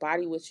my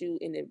body with you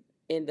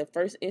in the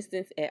first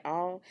instance at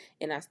all,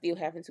 and I still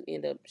having to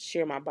end up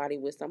share my body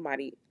with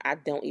somebody I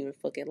don't even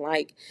fucking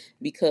like,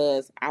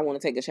 because I want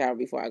to take a shower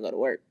before I go to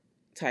work,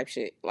 type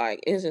shit.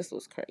 Like, it just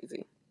was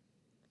crazy,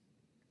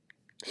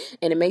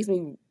 and it makes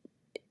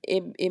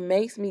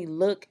me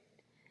look.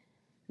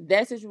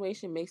 That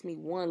situation makes me,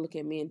 one, look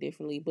at men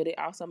differently, but it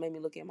also made me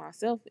look at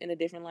myself in a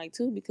different light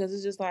too, because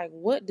it's just like,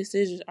 what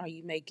decisions are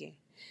you making?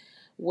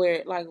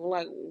 Where, like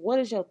what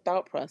is your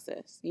thought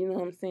process? You know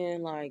what I'm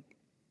saying? Like,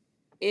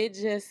 it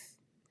just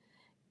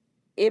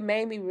it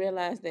made me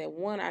realize that,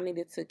 one, I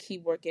needed to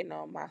keep working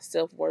on my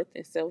self-worth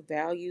and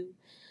self-value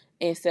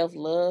and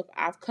self-love.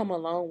 I've come a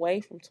long way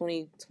from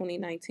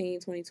 2019,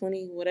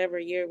 2020, whatever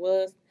year it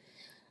was.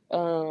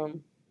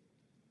 Um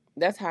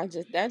that's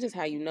just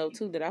how you know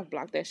too that I've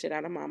blocked that shit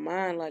out of my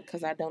mind, like,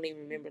 because I don't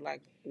even remember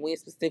like when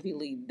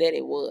specifically that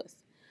it was.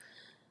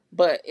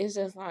 But it's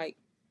just like,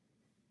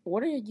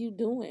 what are you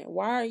doing?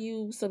 Why are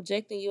you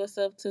subjecting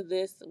yourself to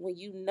this when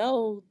you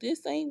know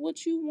this ain't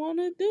what you want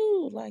to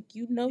do? Like,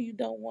 you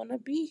don't want to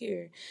be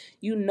here.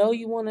 You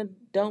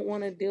don't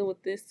want to deal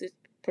with this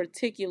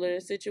particular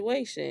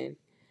situation.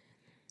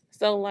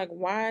 So, like,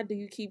 why do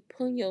you keep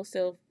putting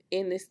yourself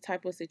in this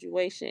type of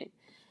situation?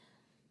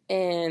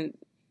 And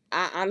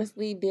I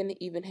honestly didn't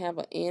even have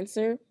an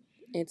answer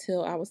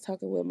until I was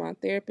talking with my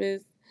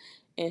therapist,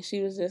 and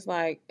she was just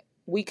like,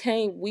 we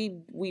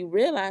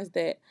realized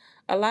that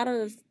a lot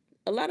of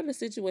the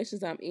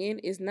situations I'm in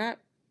is not,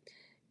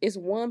 is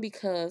one,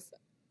 because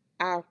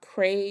I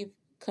crave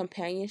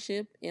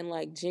companionship and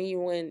like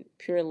genuine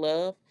pure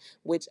love,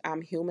 which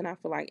I'm human, I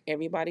feel like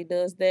everybody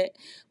does that.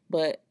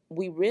 But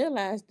we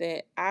realized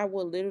that I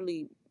will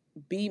literally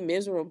be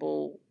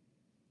miserable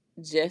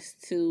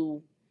just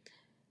to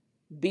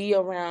be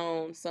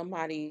around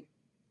somebody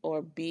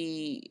or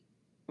be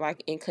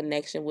like in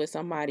connection with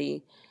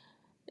somebody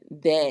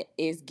that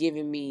is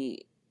giving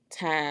me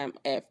time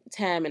and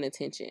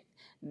attention.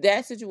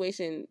 That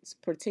situation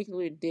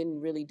particularly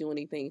didn't really do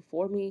anything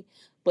for me,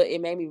 but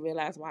it made me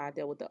realize why I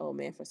dealt with the old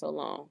man for so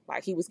long.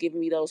 Like he was giving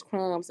me those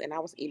crumbs and I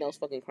was eating those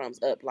fucking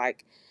crumbs up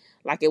like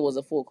it was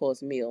a full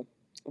course meal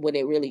when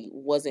it really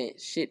wasn't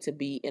shit to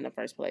be in the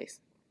first place.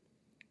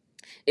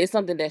 It's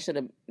something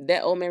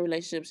that old man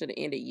relationship should have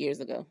ended years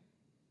ago.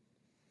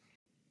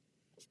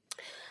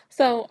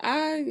 So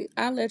I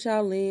let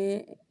y'all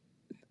in.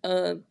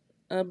 Uh,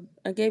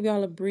 I gave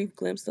y'all a brief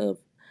glimpse of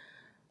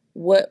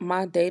what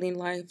my dating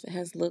life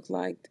has looked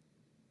like,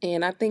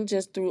 and I think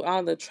just through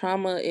all the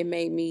trauma, it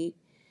made me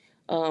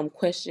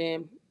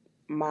question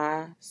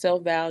my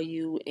self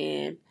value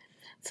and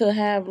to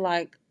have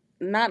like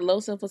not low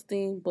self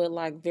esteem, but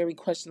like very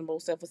questionable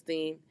self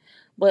esteem.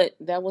 But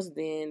that was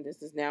then.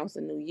 This is now. It's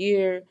a new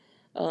year.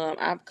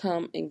 I've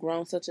come and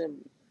grown such a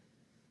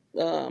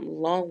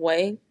long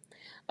way.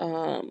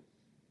 Um,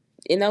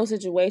 in those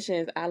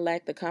situations, I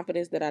lacked the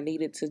confidence that I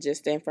needed to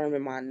just stand firm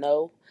in my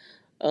no.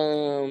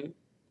 Um,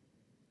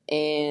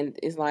 and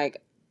it's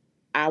like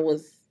I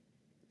was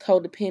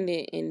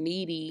codependent and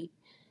needy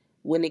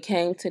when it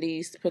came to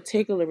these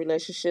particular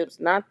relationships.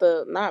 Not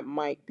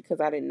Mike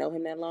because I didn't know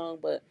him that long,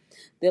 but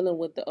dealing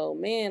with the old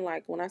man.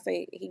 Like when I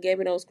say he gave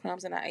me those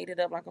crumbs and I ate it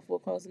up like a full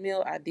course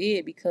meal, I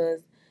did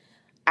because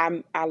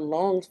I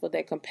longed for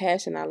that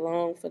compassion. I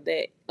longed for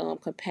that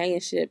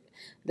companionship,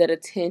 that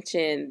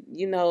attention.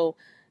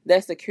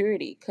 That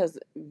security. Because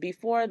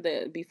before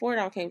it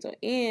all came to an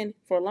end,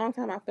 for a long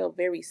time I felt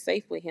very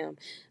safe with him.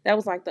 That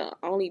was like the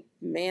only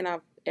man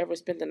I've ever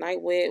spent the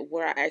night with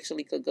where I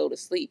actually could go to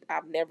sleep.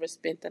 I've never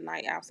spent the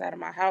night outside of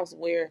my house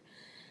where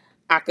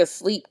I could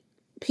sleep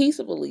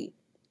peacefully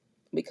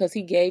because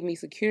he gave me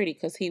security.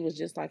 Because he was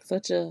just like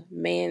such a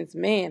man's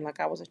man. Like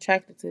I was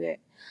attracted to that.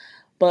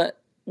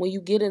 But when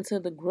you get into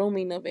the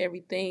grooming of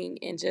everything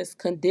and just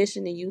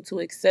conditioning you to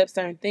accept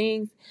certain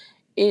things,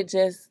 it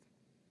just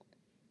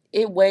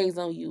it weighs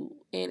on you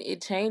and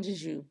it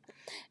changes you.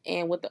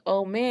 And with the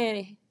old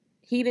man,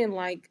 he didn't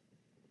like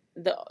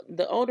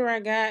the older I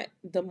got,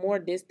 the more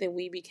distant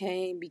we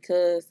became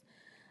because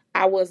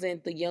I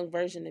wasn't the young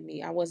version of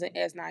me. I wasn't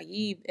as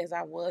naive as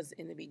I was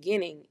in the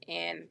beginning.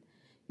 And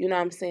you know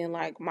what I'm saying?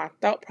 Like my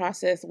thought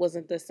process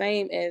wasn't the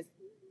same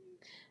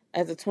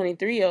as a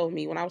 23-year-old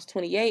me. When I was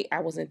 28, I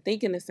wasn't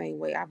thinking the same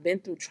way. I've been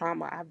through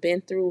trauma. I've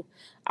been through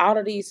all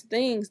of these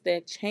things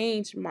that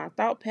changed my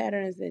thought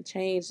patterns, that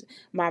changed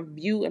my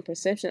view and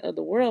perception of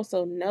the world.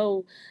 So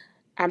no,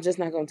 I'm just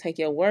not gonna take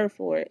your word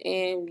for it.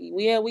 And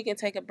yeah, we can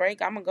take a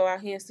break. I'm gonna go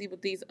out here and see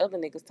what these other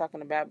niggas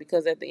talking about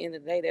because at the end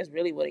of the day, that's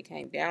really what it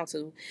came down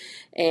to.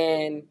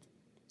 And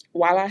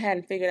while I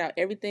hadn't figured out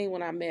everything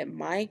when I met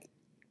Mike,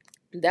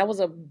 that was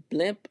a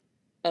blimp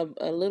of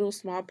a little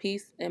small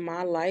piece in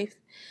my life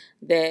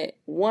that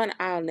one,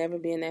 I'll never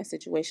be in that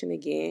situation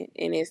again.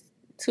 And it's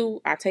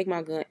two, I take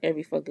my gun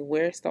every fucking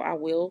where, so I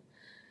will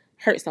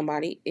hurt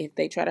somebody if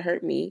they try to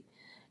hurt me.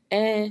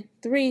 And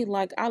three,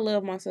 like I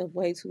love myself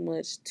way too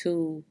much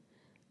to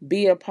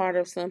be a part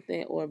of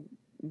something or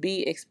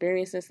be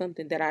experiencing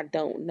something that I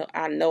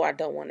know I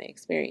don't want to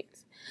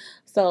experience.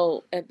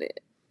 So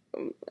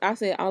I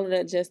said all of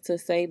that just to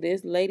say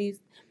this, ladies,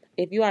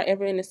 if you are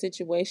ever in a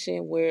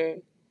situation where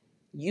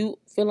you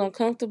feel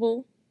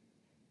uncomfortable,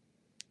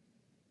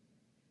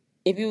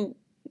 if you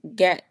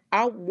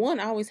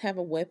always have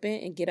a weapon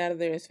and get out of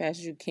there as fast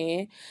as you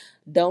can.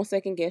 Don't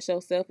second guess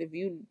yourself. If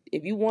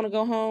you want to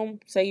go home,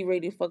 say you're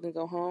ready to fucking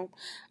go home.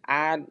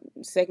 I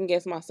second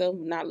guess myself,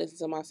 not listen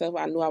to myself.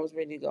 I knew I was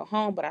ready to go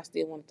home, but I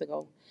still wanted to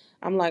go.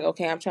 I'm like,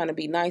 okay, I'm trying to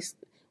be nice.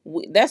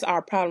 That's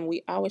our problem.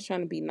 We always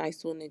trying to be nice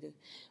to a nigga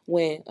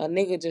when a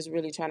nigga just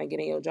really trying to get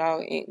in your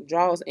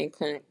draws and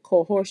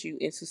coerce you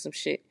into some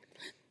shit.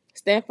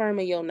 Stand firm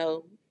in your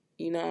no.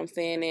 You know what I'm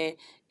saying? And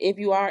if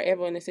you are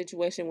ever in a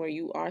situation where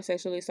you are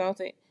sexually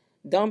assaulted,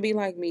 don't be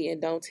like me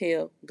and don't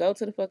tell. Go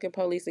to the fucking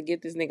police and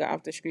get this nigga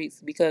off the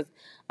streets because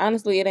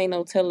honestly, it ain't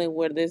no telling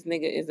where this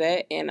nigga is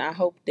at. And I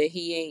hope that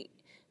he ain't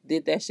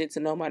did that shit to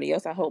nobody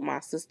else. I hope my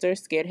sister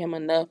scared him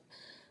enough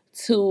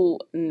to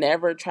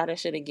never try that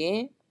shit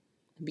again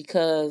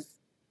because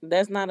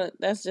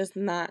that's just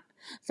not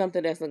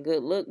something that's a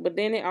good look. But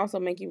then it also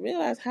make you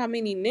realize how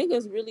many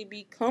niggas really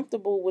be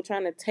comfortable with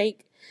trying to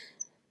take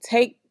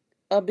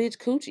a bitch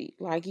coochie.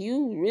 Like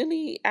you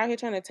really out here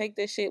trying to take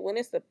this shit when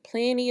it's the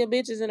plenty of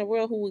bitches in the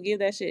world who will give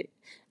that shit.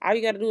 All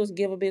you gotta do is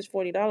give a bitch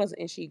 $40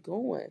 and she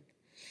going.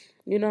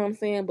 You know what I'm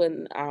saying? But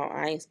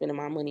I ain't spending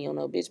my money on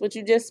no bitch. But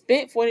you just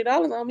spent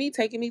 $40 on me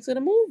taking me to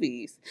the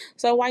movies.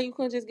 So why you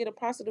couldn't just get a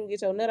prostitute,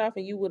 get your nut off,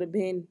 and you would have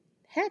been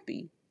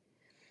happy?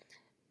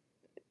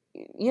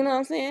 You know what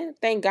I'm saying?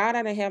 Thank God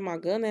I didn't have my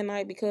gun that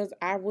night because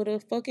I would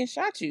have fucking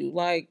shot you.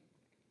 Like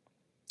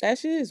That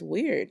shit is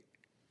weird.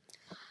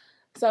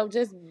 So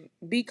just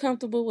be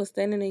comfortable with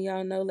standing in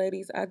y'all know,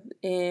 ladies.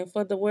 And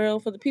for the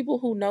world, for the people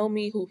who know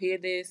me, who hear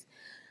this,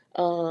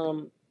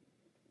 I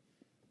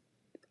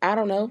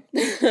don't know.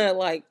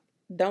 Like,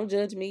 don't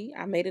judge me.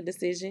 I made a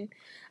decision.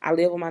 I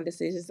live with my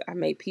decisions. I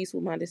made peace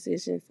with my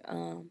decisions.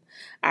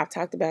 I've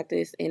talked about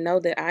this and know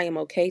that I am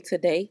okay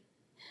today.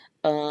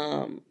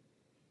 And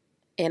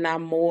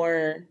I'm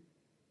more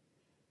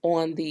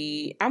on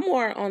the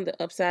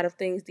upside of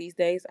things these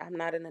days. I'm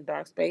not in a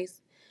dark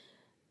space.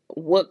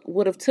 What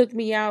would have took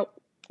me out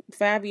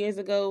 5 years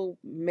ago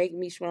make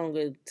me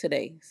stronger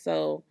today.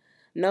 So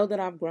know that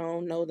I've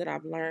grown, know that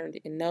I've learned,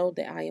 and know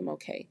that I am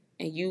okay.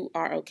 And you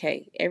are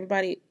okay.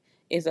 Everybody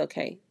is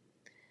okay.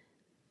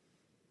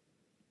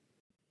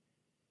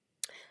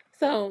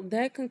 So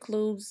that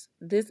concludes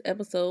this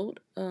episode,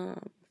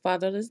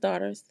 Fatherless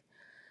Daughters.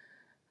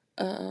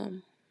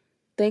 Um,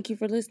 Thank you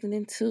for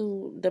listening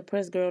to the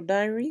Press Girl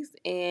Diaries,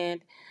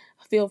 and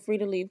feel free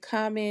to leave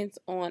comments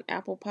on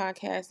Apple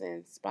Podcasts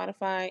and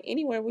Spotify,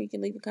 anywhere where you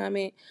can leave a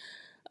comment.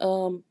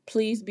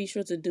 Please be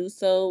sure to do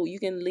so. You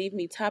can leave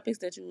me topics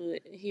that you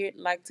would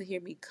like to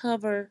hear me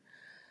cover.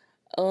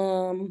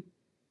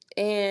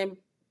 And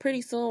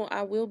pretty soon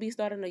I will be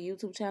starting a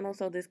YouTube channel,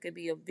 so this could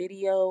be a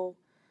video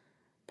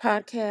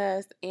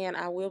podcast, and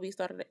I will be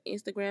starting an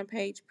Instagram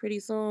page pretty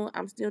soon.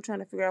 I'm still trying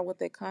to figure out what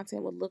that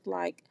content would look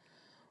like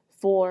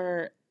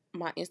for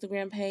my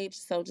Instagram page,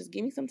 so just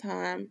give me some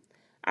time.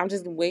 I'm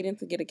just waiting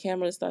to get a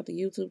camera to start the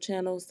YouTube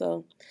channel.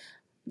 So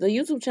the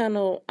YouTube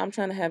channel, I'm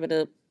trying to have it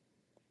up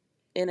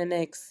in the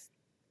next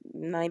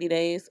 90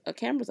 days.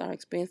 Cameras are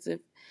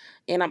expensive,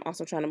 and I'm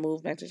also trying to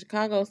move back to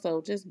Chicago,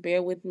 so just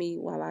bear with me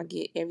while I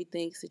get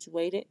everything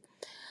situated.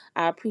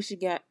 I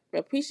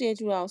appreciate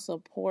you all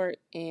support,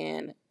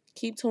 and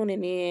keep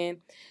tuning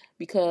in,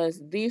 because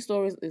these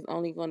stories is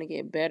only going to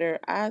get better.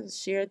 I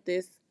shared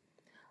these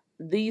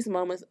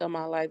moments of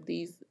my life,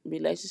 these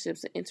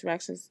relationships and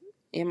interactions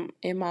in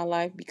my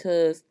life,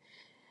 because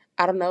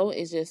I don't know,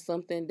 it's just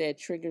something that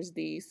triggers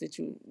these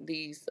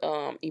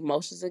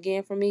emotions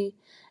again for me,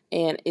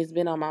 and it's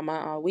been on my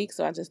mind all week.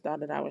 So I just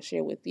thought that I would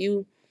share with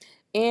you,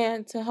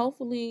 and to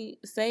hopefully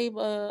save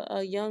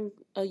a young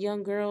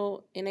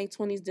girl in their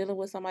 20s dealing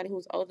with somebody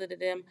who's older than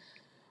them,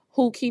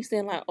 who keeps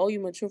saying like, "Oh,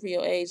 you mature for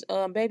your age."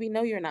 Baby,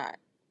 no, you're not.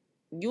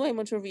 You ain't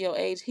mature for your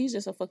age. He's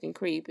just a fucking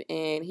creep,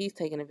 and he's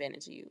taking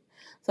advantage of you.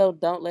 So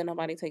don't let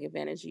nobody take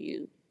advantage of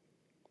you.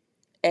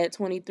 At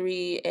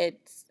 23, at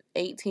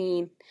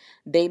 18,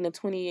 dating a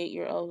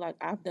 28-year-old, like,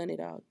 I've done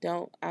it all.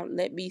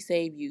 Let me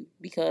save you,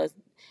 because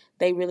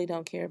they really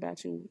don't care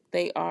about you.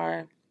 They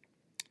are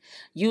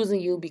using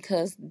you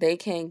because they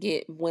can't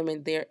get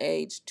women their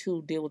age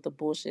to deal with the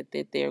bullshit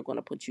that they're going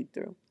to put you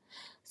through.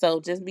 So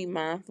just be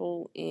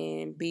mindful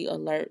and be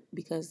alert,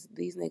 because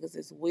these niggas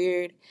is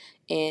weird,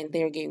 and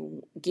they're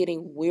getting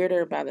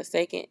weirder by the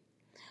second.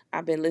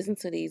 I've been listening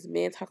to these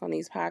men talk on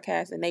these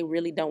podcasts, and they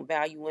really don't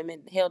value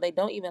women. Hell, they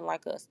don't even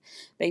like us.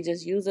 They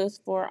just use us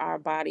for our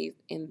bodies,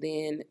 and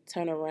then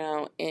turn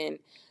around and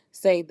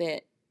say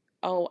that,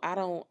 "Oh, I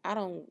don't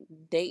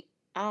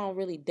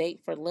really date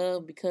for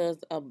love,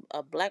 because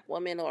a black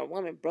woman or a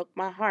woman broke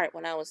my heart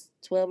when I was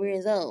 12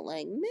 years old."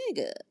 Like,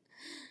 nigga,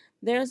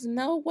 there's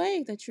no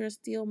way that you're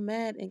still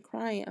mad and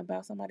crying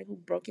about somebody who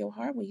broke your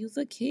heart when you was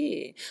a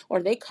kid.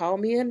 Or they call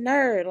me a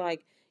nerd.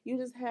 Like, you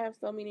just have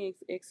so many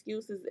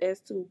excuses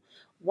as to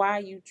why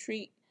you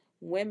treat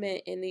women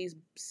in these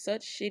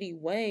such shitty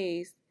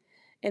ways,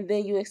 and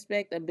then you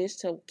expect a bitch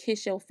to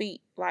kiss your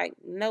feet. Like,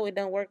 no, it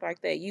don't work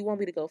like that. You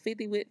want me to go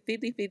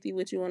 50-50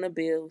 with you on the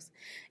bills,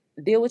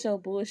 deal with your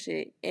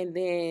bullshit, and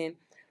then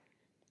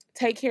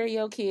take care of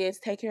your kids,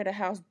 take care of the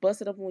house,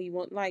 bust it up when you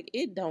want. Like,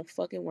 it don't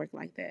fucking work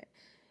like that.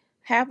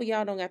 Half of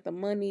y'all don't got the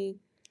money,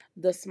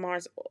 the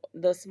smarts,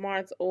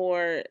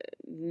 or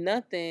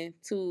nothing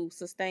to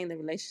sustain the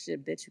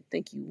relationship that you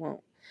think you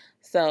want.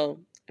 So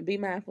be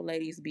mindful,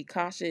 ladies. Be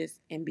cautious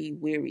and be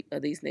wary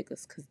of these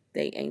niggas, because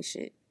they ain't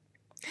shit.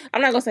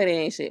 I'm not gonna say they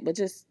ain't shit, but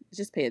just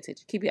pay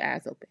attention. Keep your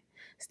eyes open.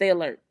 Stay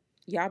alert.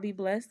 Y'all be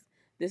blessed.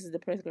 This is the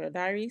Press Girl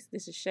Diaries.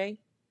 This is Shay.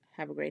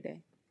 Have a great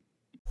day.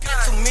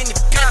 Too many.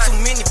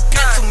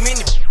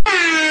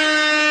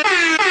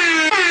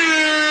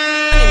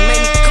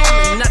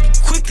 Not be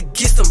quick to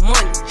get some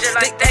money.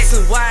 They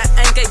asking why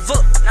I ain't gave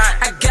up.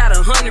 I got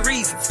 100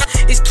 reasons.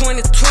 It's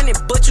 2020,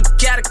 but you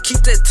gotta keep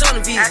that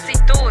tunnel vision. I see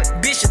through it.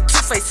 Bitch, your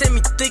two-face had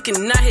me thinking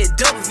I had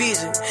double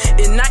vision.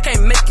 And I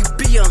can't make you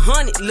be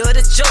 100, love,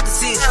 that's your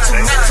decision.